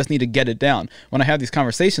send. You just need to get it down. When I have these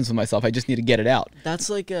conversations with myself, I just need to get it out. That's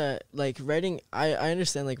like writing. I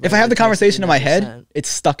understand like If I writing have the a text that conversation you in my never head, sent. it's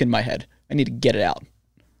stuck in my head. I need to get it out.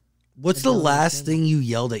 What's I the don't last understand. thing you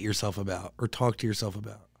yelled at yourself about or talked to yourself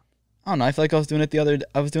about? I don't know. I feel like I was doing it the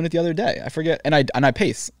other day. I forget. And I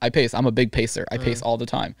pace. I'm a big pacer. I pace all the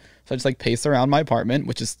time. So I just like pace around my apartment,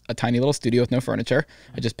 which is a tiny little studio with no furniture.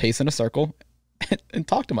 I just pace in a circle and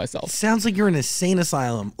talk to myself. Sounds like you're in an insane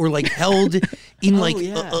asylum or like held in like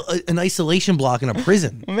yeah. an isolation block in a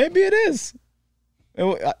prison. Well, maybe it is.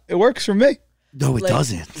 It works for me. No, it Like,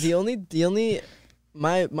 doesn't. The only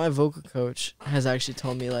my vocal coach has actually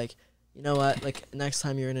told me like, you know what, like next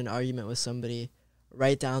time you're in an argument with somebody,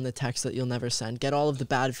 write down the text that you'll never send. Get all of the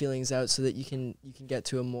bad feelings out so that you can get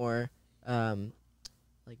to a more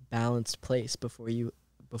like balanced place before you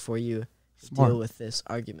Smart. deal with this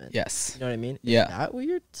argument. Yes. You know what I mean? Yeah. Is that what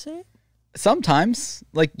you're saying? Sometimes,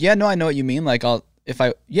 like, I know what you mean. Like,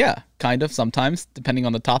 kind of sometimes, depending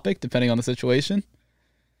on the topic, depending on the situation.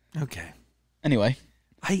 Okay. Anyway.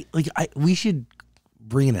 We should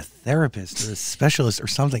bring in a therapist or a specialist or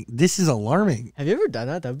something. This is alarming. Have you ever done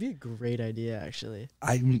that? That would be a great idea, actually.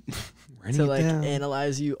 I'm writing To it like down.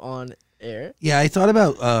 analyze you on air. Yeah, I thought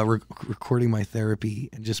about recording my therapy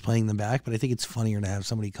and just playing them back, but I think it's funnier to have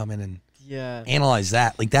somebody come in and Yeah. analyze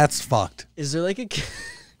that. Like, that's fucked. Is there like a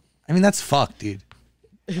I mean, that's fucked, dude.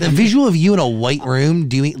 The visual of you in a white room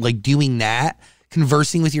doing that,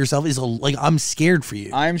 conversing with yourself is like, I'm scared for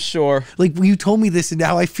you. I'm sure Like, you told me this, and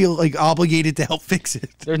now I feel like obligated to help fix it.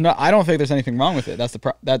 I don't think there's anything wrong with it. That's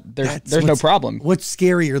there's no what's- problem. What's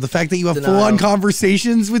scarier, the fact that you have Denial. full-on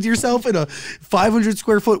conversations with yourself in a 500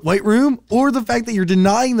 square foot white room, or the fact that you're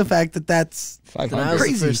denying the fact that that's 500. denial's the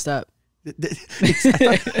Crazy. first step?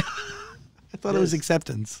 I thought it was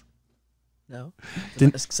acceptance. No.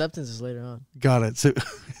 Didn't- Acceptance is later on. Got it.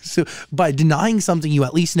 So by denying something, you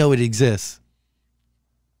at least know it exists.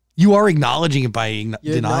 You are acknowledging it by You're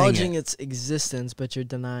denying acknowledging it. its existence, but you're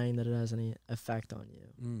denying that it has any effect on you.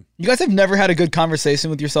 You guys have never had a good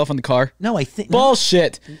conversation with yourself in the car? No, I think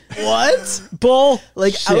Bullshit. What? Bull.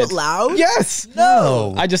 Like shit. out loud? Yes.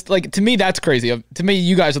 No. I just to me that's crazy. To me,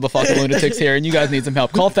 you guys are the fucking lunatics here, and you guys need some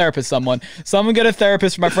help. Call a therapist, someone get a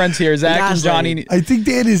therapist for my friends here, Zach and Johnny. I think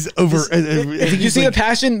Dan is over. I think You he's see like, the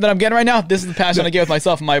passion that I'm getting right now? This is the passion I get with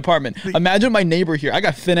myself in my apartment. Imagine my neighbor here. I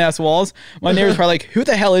got thin ass walls. My neighbor's probably like, "Who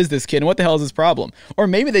the hell is this kid? And what the hell is his problem?" Or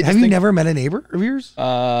maybe they just have you think, never met a neighbor of yours?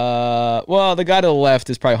 well, the guy to the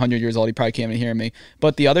left is probably 100 years old. He probably can't even hear me.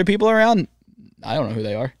 But the other people around, I don't know who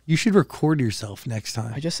they are. You should record yourself next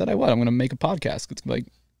time. I just said I would. I'm going to make a podcast. It's like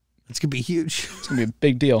It's gonna be huge. it's going to be a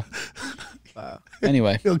big deal. Wow.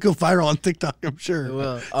 Anyway, It'll go viral on TikTok, I'm sure. It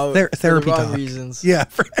will. Oh, Ther- for therapy the wrong talk. reasons. Yeah,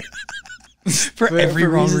 for every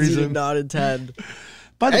wrong reasons you reason. did not intend.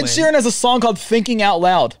 By the Ed way, Sheeran has a song called "Thinking Out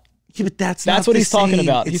Loud." yeah, but that's That's not what the he's talking same.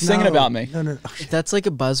 about. He's It's singing not- about me. No. That's like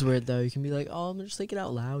a buzzword, though. You can be like, "Oh, I'm just thinking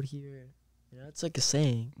out loud here." You know, it's like a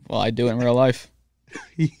saying. Well, I do it in real life.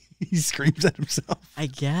 He screams at himself. I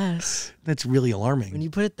guess That's really alarming. when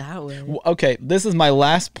you put it that way. Okay, this is my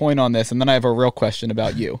last point on this, and then I have a real question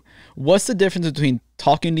about you. What's the difference between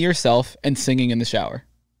talking to yourself and singing in the shower?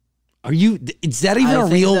 Are you? Is that even I a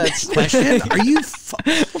think real that's- question? Are you?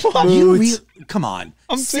 Are you real? Come on.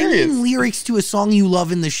 I'm Singing serious. lyrics to a song you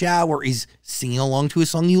love in the shower is singing along to a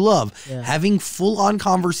song you love. Yeah. Having full-on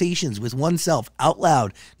conversations with oneself out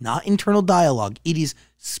loud, not internal dialogue. It is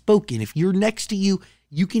spoken. If you're next to you,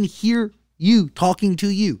 you can hear you talking to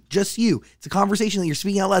you, just you. It's a conversation that you're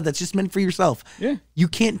speaking out loud that's just meant for yourself. Yeah. You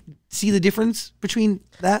can't see the difference between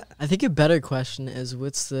that. I think a better question is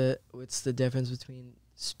what's the difference between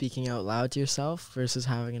speaking out loud to yourself versus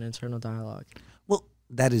having an internal dialogue? Well,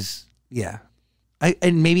 that is, yeah.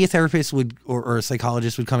 And maybe a therapist would or a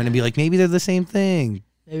psychologist would come in and be like, maybe they're the same thing.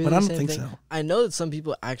 Maybe But the I don't same think thing. so. I know that some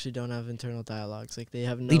people actually don't have internal dialogues. Like they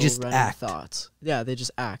have no just running act. thoughts. Yeah, they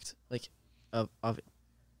just act like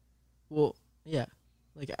well, yeah,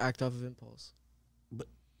 like act off of impulse.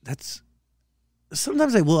 That's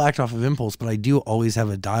sometimes I will act off of impulse, but I do always have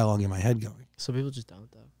a dialogue in my head going. Some people just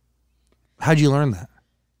don't though. How'd you learn that?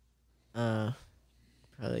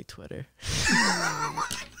 Probably like Twitter.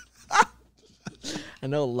 I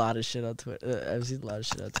know a lot of shit on Twitter. I've seen a lot of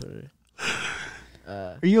shit on Twitter.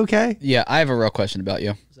 Are you okay? Yeah, I have a real question about you.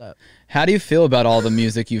 What's up? How do you feel about all the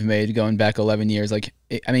music you've made going back 11 years? Like,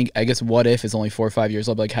 I mean, I guess What If is only 4 or 5 years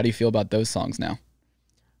old. But like, how do you feel about those songs now?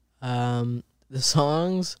 The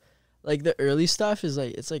songs, like the early stuff is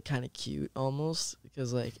like it's like kind of cute almost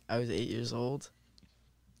because like I was 8 years old,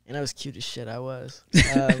 and I was cute as shit. I was.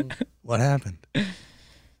 What happened?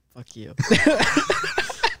 Fuck you,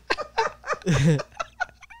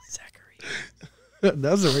 Zachary. That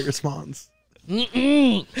was the right response.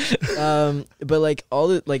 But like all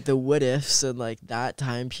the like the what ifs and like that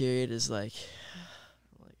time period is like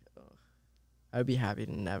oh, I would be happy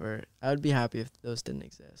to never. I would be happy if those didn't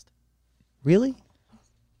exist. Really?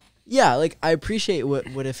 Yeah, like I appreciate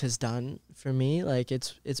what if has done for me. Like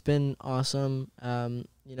it's been awesome.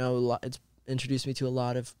 You know, it's introduced me to a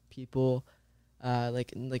lot of people,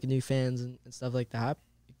 like new fans and stuff like that,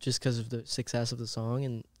 just because of the success of the song,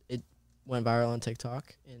 and it went viral on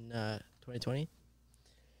TikTok in 2020.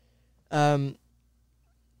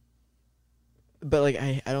 But like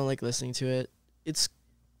I don't like listening to it. It's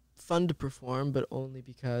fun to perform, but only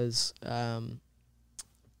because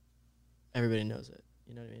everybody knows it.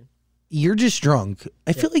 You know what I mean? You're Just Drunk.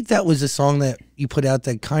 I feel like that was a song that you put out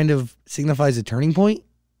that kind of signifies a turning point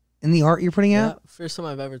in the art you're putting Yeah, out. first time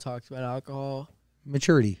I've ever talked about alcohol.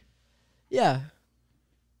 Maturity. Yeah.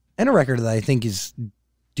 And a record that I think is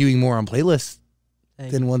doing more on playlists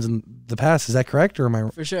Thank than ones in the past. Is that correct, or am I?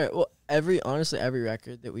 For sure. Well, honestly, every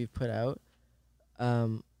record that we've put out,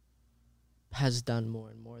 has done more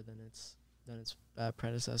and more than its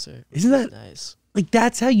predecessor. Isn't that nice? Like,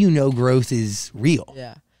 that's how you know growth is real.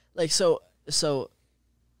 Yeah. Like, so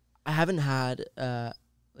I haven't had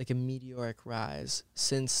like a meteoric rise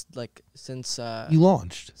since You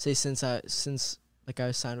launched. since I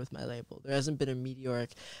was signed with my label. There hasn't been a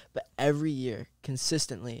meteoric, but every year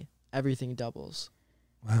consistently everything doubles.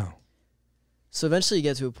 Wow. So eventually you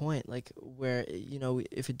get to a point like where, you know,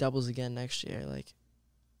 if it doubles again next year, like,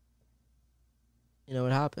 you know,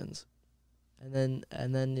 what happens. And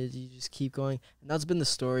then you just keep going. And that's been the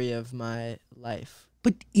story of my life.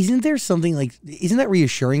 But isn't there something like, isn't that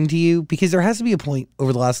reassuring to you? Because there has to be a point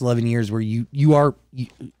over the last 11 years where you're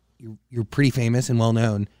pretty famous and well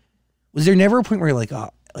known. Was there never a point where you're like,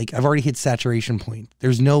 oh, like I've already hit saturation point.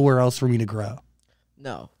 There's nowhere else for me to grow.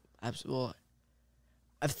 No, absolutely. Well,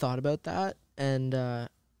 I've thought about that, and I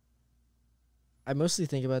mostly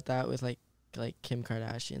think about that with like Kim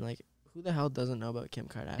Kardashian. Like, who the hell doesn't know about Kim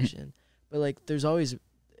Kardashian? But like, there's always,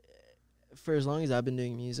 for as long as I've been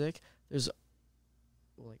doing music,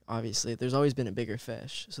 obviously there's always been a bigger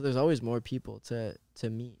fish. So there's always more people to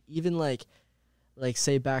meet. Even like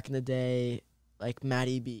say back in the day, like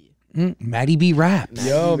Maddie B. Maddie B raps.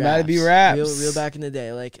 Maddie B raps. Real back in the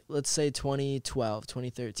day. Like, let's say 2012,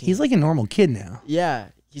 2013. He's like a normal kid now. Yeah.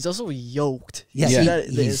 He's also yoked. Yeah. You see that,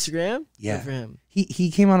 the Instagram? Yeah. Good for him. He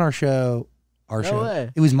came on our show. No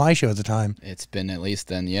way. It was my show at the time. It's been at least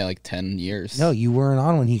then, like 10 years. No, you weren't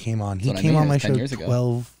on when he came on. He came on my show 10 years ago.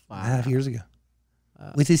 12 and a half years ago.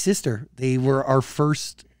 With his sister. They were our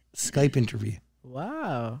first Skype interview.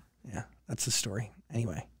 Wow. Yeah, that's the story.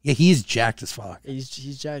 Anyway. Yeah, he's jacked as fuck. He's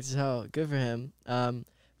jacked as hell. Good for him. But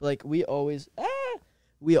like, we always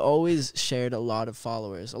shared a lot of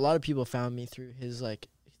followers. A lot of people found me through his like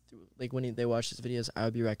when they watched his videos, I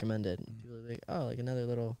would be recommended. People would be like, oh, like another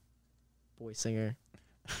little boy singer.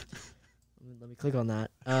 Let me click on that.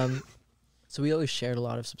 So we always shared a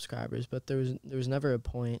lot of subscribers, but there was never a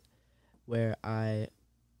point where I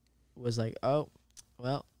was like, oh,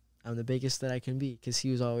 well, I'm the biggest that I can be, because he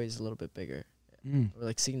was always a little bit bigger, or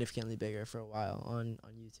like significantly bigger for a while on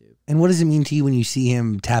YouTube. And what does it mean to you when you see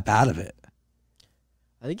him tap out of it?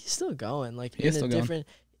 I think he's still going. Like, He is still going.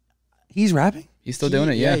 He's rapping? He's still doing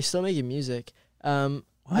it, yeah. He's still making music. I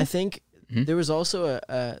think there was also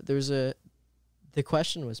the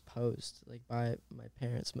question was posed like by my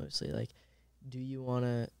parents mostly, like, do you want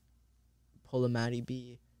to pull a Maddie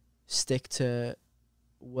B, stick to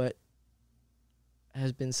what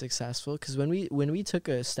has been successful? Because when we took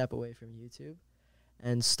a step away from YouTube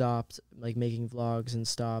and stopped like making vlogs and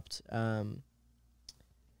stopped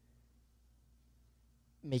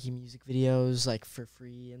making music videos like for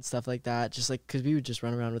free and stuff like that, just like because we would just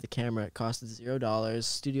run around with a camera. It costed $0.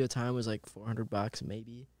 Studio time was like $400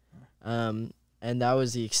 maybe, and that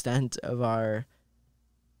was the extent of our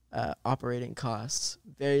operating costs.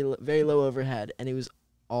 Very low overhead, and it was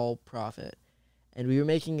all profit, and we were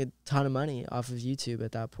making a ton of money off of YouTube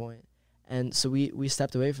at that point. And so we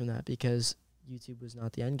stepped away from that because YouTube was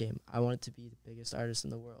not the end game. I wanted to be the biggest artist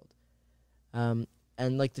in the world, and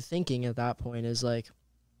like the thinking at that point is like,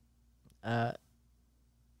 you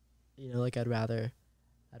know, like I'd rather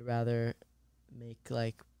make,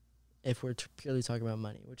 like, if we're purely talking about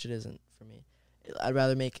money, which it isn't for me, I'd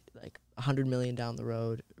rather make like 100 million down the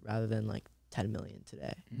road rather than like 10 million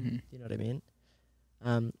today. Mm-hmm. You know what I mean?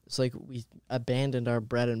 So like we abandoned our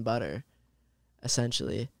bread and butter,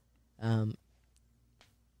 essentially. But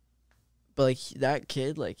like that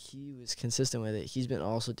kid, like he was consistent with it. He's been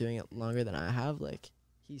also doing it longer than I have. Like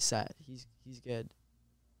he's set. He's good.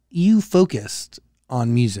 You focused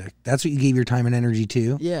on music. That's what you gave your time and energy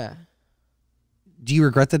to. Yeah. Do you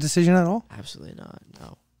regret that decision at all? Absolutely not.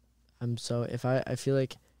 No. I feel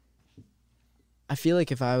like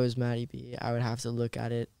if I was Maddie B, I would have to look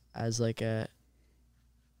at it as like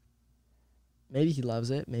maybe he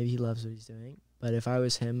loves it. Maybe he loves what he's doing. But if I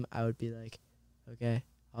was him, I would be like, okay,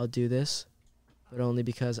 I'll do this, but only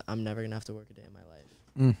because I'm never going to have to work a day in my life.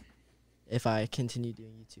 If I continue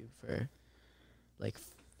doing YouTube for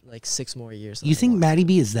like 6 more years. You think Maddie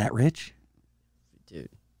B is that rich? Dude,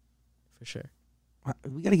 for sure.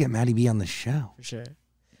 We got to get Maddie B on the show. For sure.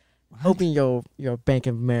 Open your Bank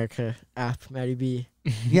of America app, Maddie B.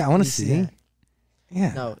 Yeah, I want to see. That.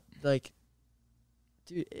 Yeah. No, like,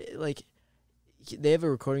 dude, like, they have a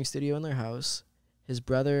recording studio in their house. His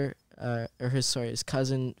brother, his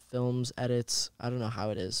cousin films, edits. I don't know how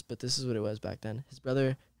it is, but this is what it was back then. His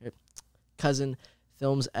cousin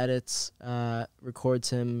films, edits, records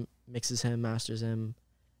him, mixes him, masters him,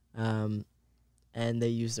 and they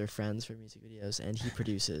use their friends for music videos, and he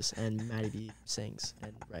produces, and Matty B sings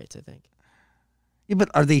and writes, I think. Yeah, but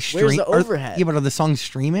are they Where's the overhead? Yeah, but are the songs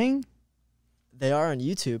streaming? They are on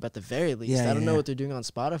YouTube at the very least. Yeah, I don't know what they're doing on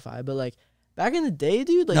Spotify, but like back in the day,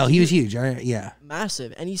 dude. Like, no, he was huge. Yeah,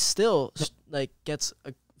 massive, and he still like gets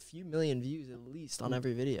a few million views at least on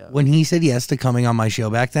every video. When he said yes to coming on my show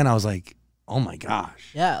back then, I was like, oh my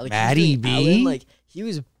gosh. Yeah, like Matty B. Ellen, like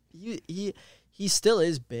he still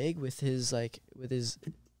is big with his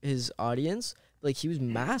his audience. Like he was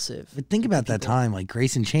massive. But think about that time. Like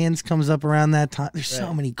Grayson Chance comes up around that time. There's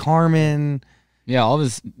so many. Carmen. Yeah, all of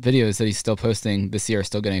his videos that he's still posting this year are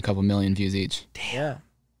still getting a couple million views each. Damn. Yeah.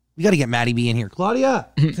 We got to get Matty B in here. Claudia.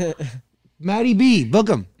 Matty B. Book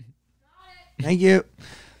him. Thank you.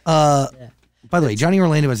 By the way, Johnny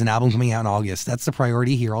Orlando has an album coming out in August. That's the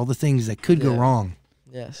priority here. All the things that could go wrong.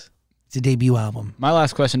 Yes. It's a debut album. My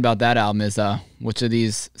last question about that album is, which of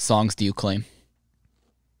these songs do you claim?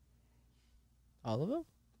 All of them?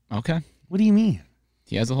 Okay. What do you mean?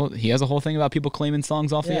 He has a whole thing about people claiming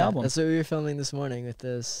songs off the album. That's what we were filming this morning with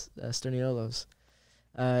this Sterniolos.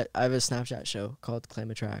 I have a Snapchat show called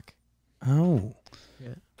Claim a Track. Oh.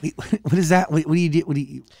 Yeah. Wait, what is that? What do you do? What do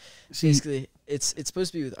you see? Basically, it's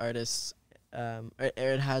supposed to be with artists.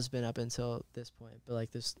 It has been up until this point, but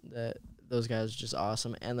like those guys are just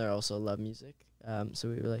awesome, and they also love music. So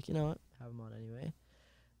we were like, you know what, have them on anyway.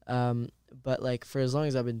 But like for as long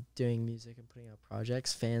as I've been doing music and putting out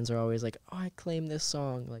projects, fans are always like, oh, I claim this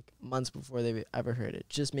song like months before they've ever heard it,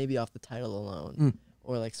 just maybe off the title alone,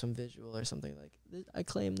 or like some visual or something like, I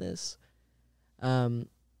claim this. So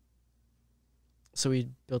we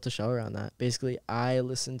built a show around that. Basically, I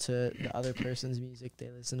listen to the other person's music, they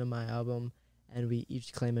listen to my album, and we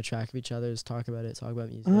each claim a track of each other's, talk about it, talk about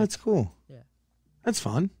music. Oh, that's cool. Yeah. That's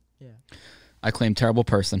fun. Yeah. I claim Terrible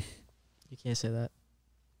Person. You can't say that.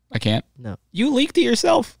 I can't. No. You leaked it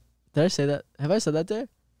yourself. Did I say that? Have I said that there?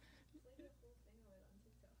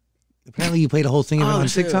 Apparently you played a whole thing about it on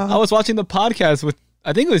true. TikTok. I was watching the podcast with,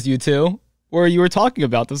 I think it was you two, where you were talking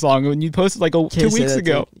about the song and you posted like 2 weeks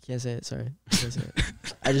ago. You can't say it. Sorry. You can't say it.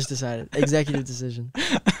 I just decided. Executive decision.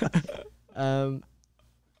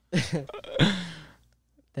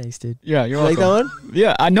 Thanks, dude. Yeah, you're You like welcome. that one?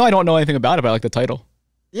 Yeah, I know I don't know anything about it, but I like the title.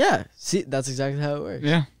 Yeah. See, that's exactly how it works.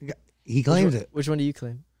 Yeah. He claimed it. Which one do you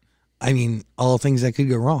claim? I mean, all things that could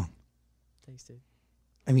go wrong. Thanks, dude.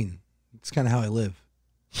 I mean, it's kind of how I live.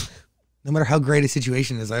 No matter how great a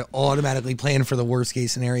situation is, I automatically plan for the worst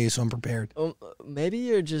case scenario, so I'm prepared. Maybe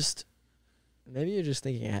you're just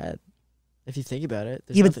thinking ahead. If you think about it,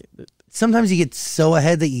 there's Yeah, but nothing. sometimes you get so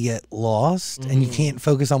ahead that you get lost and you can't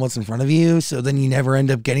focus on what's in front of you, so then you never end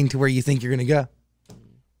up getting to where you think you're going to go.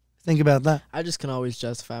 Think about that. I just can always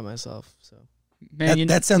justify myself. So Man,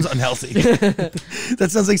 That sounds unhealthy. That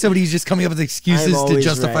sounds like somebody who's just coming up with excuses to always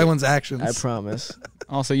justify right. one's actions. I promise.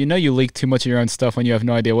 also, you leak too much of your own stuff when you have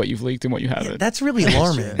no idea what you've leaked and what you haven't. That's really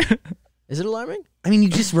alarming. Is it alarming? I mean, you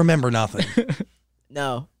just remember nothing.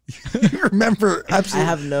 No. You remember absolutely. I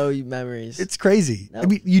have no memories. It's crazy. No. I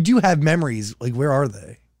mean, you do have memories. Like, where are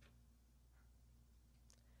they?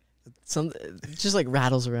 It just like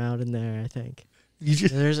rattles around in there, I think.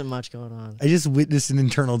 There isn't much going on. I just witnessed an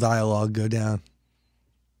internal dialogue go down.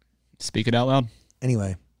 Speak it out loud.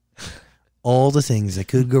 Anyway, All the Things That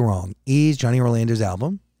Could Go Wrong is Johnny Orlando's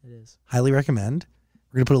album. It is. Highly recommend.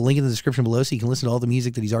 We're going to put a link in the description below so you can listen to all the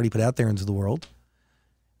music that he's already put out there into the world.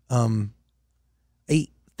 Hey,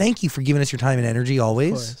 thank you for giving us your time and energy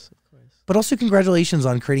always. Of course. But also congratulations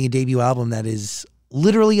on creating a debut album that is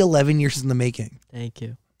literally 11 years in the making. Thank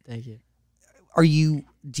you. Are you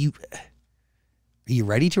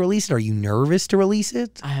ready to release it? Are you nervous to release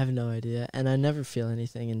it? I have no idea, and I never feel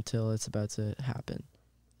anything until it's about to happen.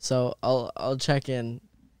 So I'll check in.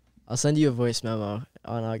 I'll send you a voice memo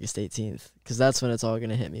on August 18th because that's when it's all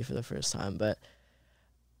gonna hit me for the first time. But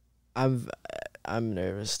I'm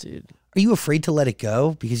nervous, dude. Are you afraid to let it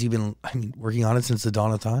go because you've been working on it since the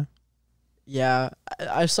dawn of time? Yeah,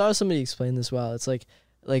 I saw somebody explain this well. It's like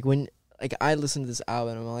when I listen to this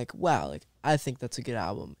album and I'm like, wow, like I think that's a good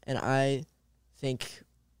album, and I think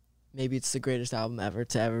maybe it's the greatest album ever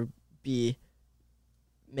to ever be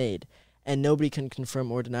made, and nobody can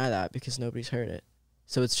confirm or deny that because nobody's heard it.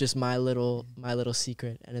 So it's just my little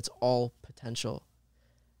secret, and it's all potential.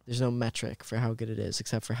 There's no metric for how good it is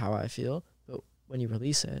except for how I feel. But when you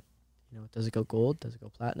release it, does it go gold? Does it go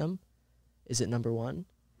platinum? Is it number one?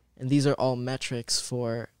 And these are all metrics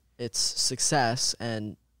for its success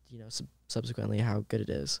and, subsequently how good it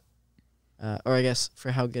is. Or I guess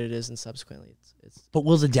for how good it is and subsequently it's. But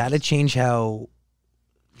will the data change how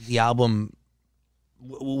the album,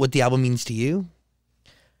 what the album means to you?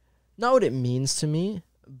 Not what it means to me,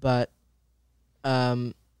 but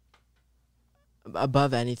above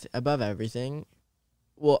everything,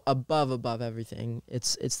 it's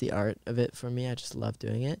the art of it for me. I just love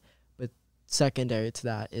doing it. But secondary to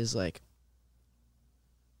that is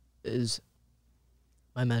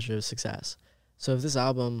my measure of success. So if this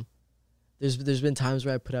album, there's been times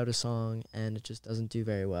where I put out a song and it just doesn't do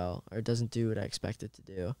very well, or it doesn't do what I expect it to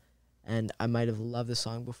do, and I might have loved the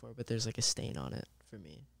song before, but there's like a stain on it for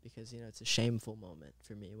me because it's a shameful moment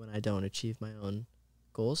for me when I don't achieve my own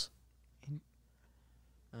goals.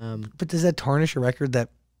 But does that tarnish a record that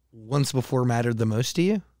once before mattered the most to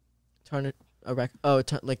you? Tarnish a record? Oh,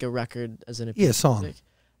 like a record as in a piece Yeah, of song. music?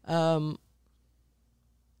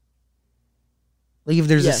 Like if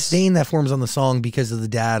there's a Yes. stain that forms on the song because of the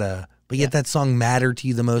data, but yet that song mattered to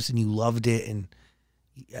you the most and you loved it and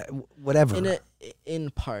whatever.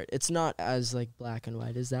 In part, it's not as like black and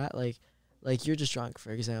white as that. Like You're Just Drunk,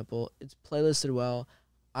 for example, it's playlisted well.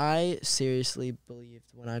 I seriously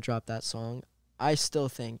believed when I dropped that song, I still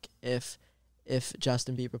think if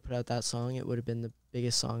Justin Bieber put out that song, it would have been the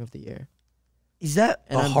biggest song of the year. Is that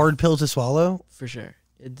And a I'm- hard pill to swallow? For sure.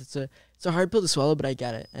 It's a hard pill to swallow, but I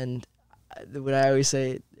get it. And what I always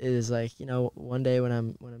say is like, one day when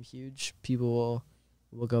I'm huge, people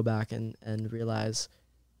will go back and realize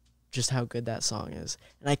just how good that song is.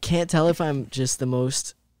 And I can't tell if I'm just the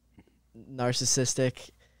most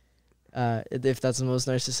narcissistic, if that's the most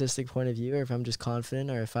narcissistic point of view, or if I'm just confident,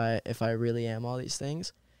 or if I really am all these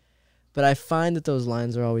things. But I find that those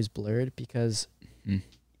lines are always blurred because,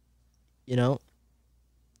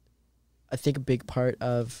 I think a big part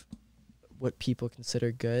of what people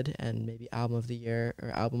consider good and maybe album of the year or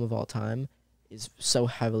album of all time is so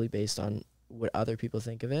heavily based on what other people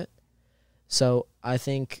think of it. So I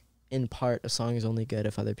think in part a song is only good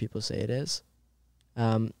if other people say it is.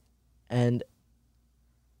 And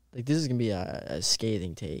like this is going to be a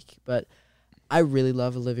scathing take, but I really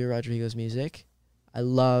love Olivia Rodrigo's music. I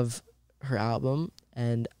love her album,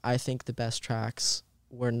 and I think the best tracks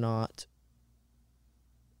were not...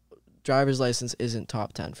 Driver's License isn't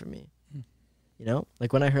top 10 for me.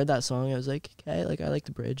 Like when I heard that song, I was like, okay, like I like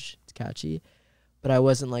the bridge, it's catchy, but I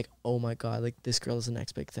wasn't like, oh my god, like this girl is the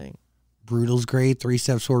next big thing. Brutal's great. 3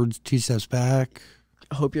 steps forward, 2 steps back.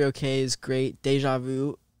 Hope You're Okay is great. Deja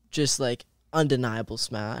Vu, just like undeniable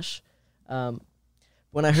smash.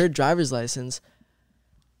 When I heard Driver's License,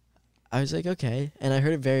 I was like, okay, and I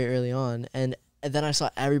heard it very early on, and then I saw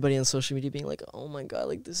everybody on social media being like, oh my god,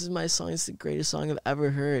 like this is my song, it's the greatest song I've ever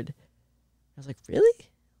heard. I was like, really?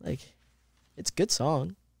 Like, it's a good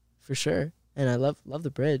song, for sure, and I love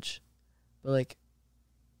the bridge, but like,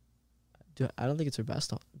 I don't think it's her best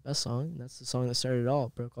song. That's the song that started it all,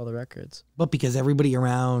 broke all the records. But because everybody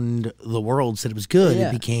around the world said it was good, Yeah.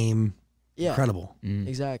 it became Yeah, incredible.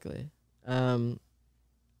 exactly. So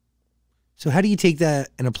how do you take that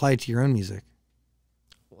and apply it to your own music?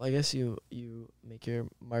 Well, I guess you make your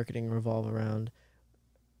marketing revolve around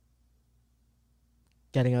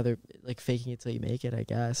getting other, like faking it till you make it, I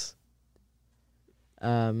guess.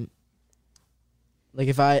 Like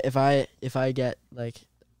if I get like,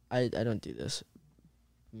 I don't do this,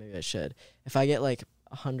 maybe I should. If I get like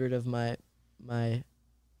 100 of my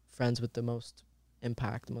friends with the most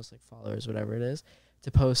impact, the most like followers, whatever it is, to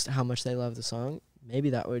post how much they love the song, maybe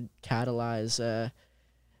that would catalyze a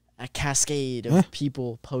cascade of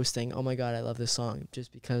people posting, oh my god, I love this song,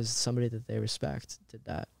 just because somebody that they respect did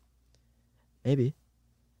that. Maybe.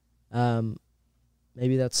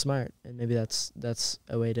 Maybe that's smart, and maybe that's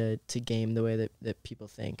a way to game the way that people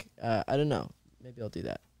think. I don't know. Maybe I'll do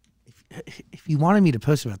that. If you wanted me to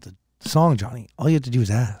post about the song, Johnny, all you have to do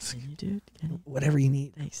is ask. Can you, dude? Can you? Whatever you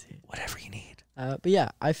need. Thanks, dude. Whatever you need. But yeah,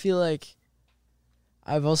 I feel like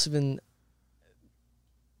I've also been...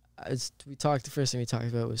 the first thing we talked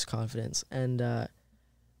about was confidence. And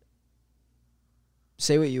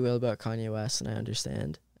say what you will about Kanye West, and I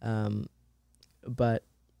understand. But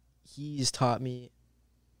he's taught me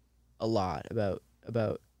a lot about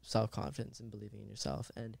self-confidence and believing in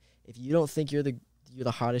yourself. And if you don't think you're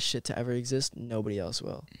the hottest shit to ever exist, nobody else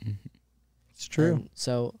will. It's true. And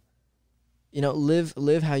so,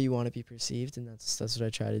 live how you want to be perceived, and that's what I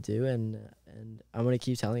try to do. And I'm gonna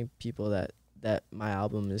keep telling people that my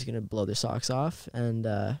album is gonna blow their socks off, and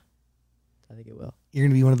I think it will. You're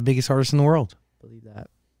going to be one of the biggest artists in the world. Believe that.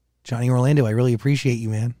 Johnny Orlando, I really appreciate you,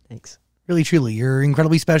 man. Thanks. Really, truly, you're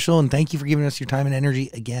incredibly special, and thank you for giving us your time and energy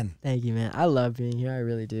again. Thank you, man. I love being here. I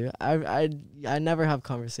really do. I never have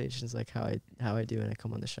conversations like how I do when I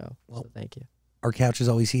come on the show. Well, so thank you. Our couch is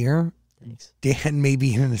always here. Thanks. Dan may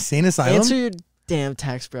be in an insane asylum. Answer your damn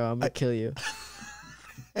text, bro. I'm gonna kill you.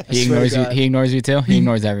 He ignores you. He ignores you too. He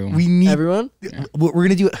ignores everyone. We need Everyone? What we're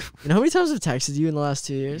gonna do. You know how many times I've texted you in the last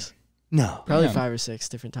 2 years? No, Probably Yeah. 5 or 6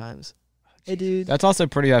 different times. Hey, dude. That's also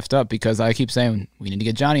pretty effed up because I keep saying we need to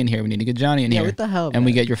get Johnny in here. We need to get Johnny in Yeah, here. what the hell, And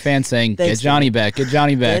we man? get your fans saying, Thanks, "Get Johnny back. Get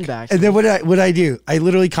Johnny back." Dan back. and then what I do? I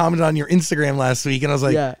literally commented on your Instagram last week, and I was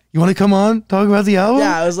like, Yeah. "You want to come on talk about the album?"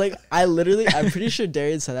 Yeah, I was like, I'm pretty sure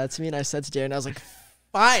Darian said that to me, and I said to Darian, I was like,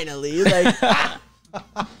 finally. Like,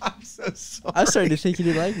 I'm so sorry. I was starting to think you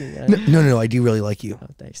didn't like me. Man. No, I do really like you. Oh,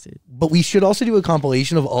 thanks, dude. But we should also do a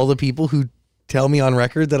compilation of all the people who tell me on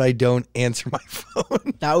record that I don't answer my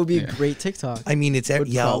phone. That would be a great TikTok. I mean, it's It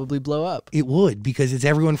would probably blow up. it would, because it's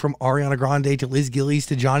everyone from Ariana Grande to Liz Gillies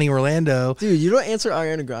to Johnny Orlando. Dude, you don't answer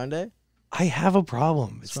Ariana Grande? I have a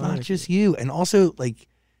problem. It's wrong not with just you, and also like,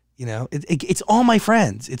 you know, it's all my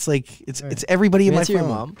friends. It's like it's Right. it's everybody in You my answer phone.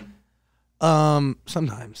 your mom?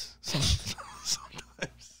 Sometimes. Sometimes.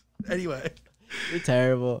 Anyway, You're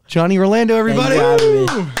terrible. Johnny Orlando, everybody. Thank you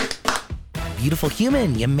for having me. Beautiful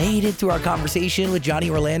human, you made it through our conversation with Johnny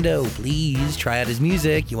Orlando. Please try out his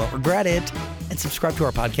music. You won't regret it. And subscribe to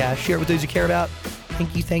our podcast. Share it with those you care about.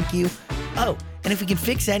 Thank you. Oh, and if we can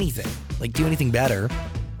fix anything, like do anything better,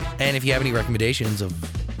 and if you have any recommendations of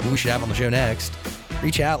who we should have on the show next,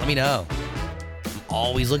 reach out. Let me know. I'm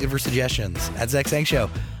always looking for suggestions at Zach Sang Show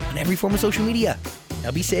on every form of social media.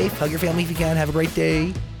 Now be safe. Hug your family if you can. Have a great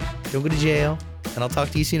day. Don't go to jail. And I'll talk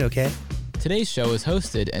to you soon, okay? Today's show is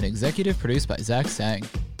hosted and executive produced by Zach Sang.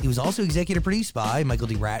 He was also executive produced by Michael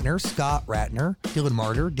D. Ratner, Scott Ratner, Dylan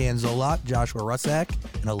Martyr, Dan Zolot, Joshua Rusak,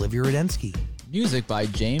 and Olivia Rudensky. Music by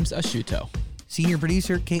James Ashuto. Senior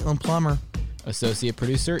producer, Caitlin Plummer. Associate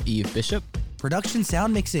producer Eve Bishop. Production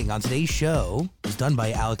sound mixing on today's show was done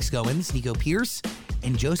by Alex Goins, Nico Pierce,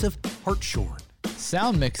 and Joseph Hartshorn.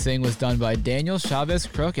 Sound mixing was done by Daniel Chavez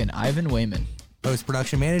Crook and Ivan Wayman.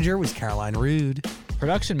 Post-production manager was Caroline Rude.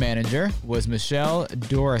 Production manager was Michelle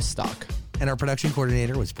Doristock. And our production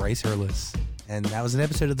coordinator was Bryce Hurlis. And that was an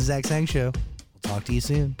episode of The Zach Sang Show. We'll talk to you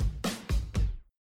soon.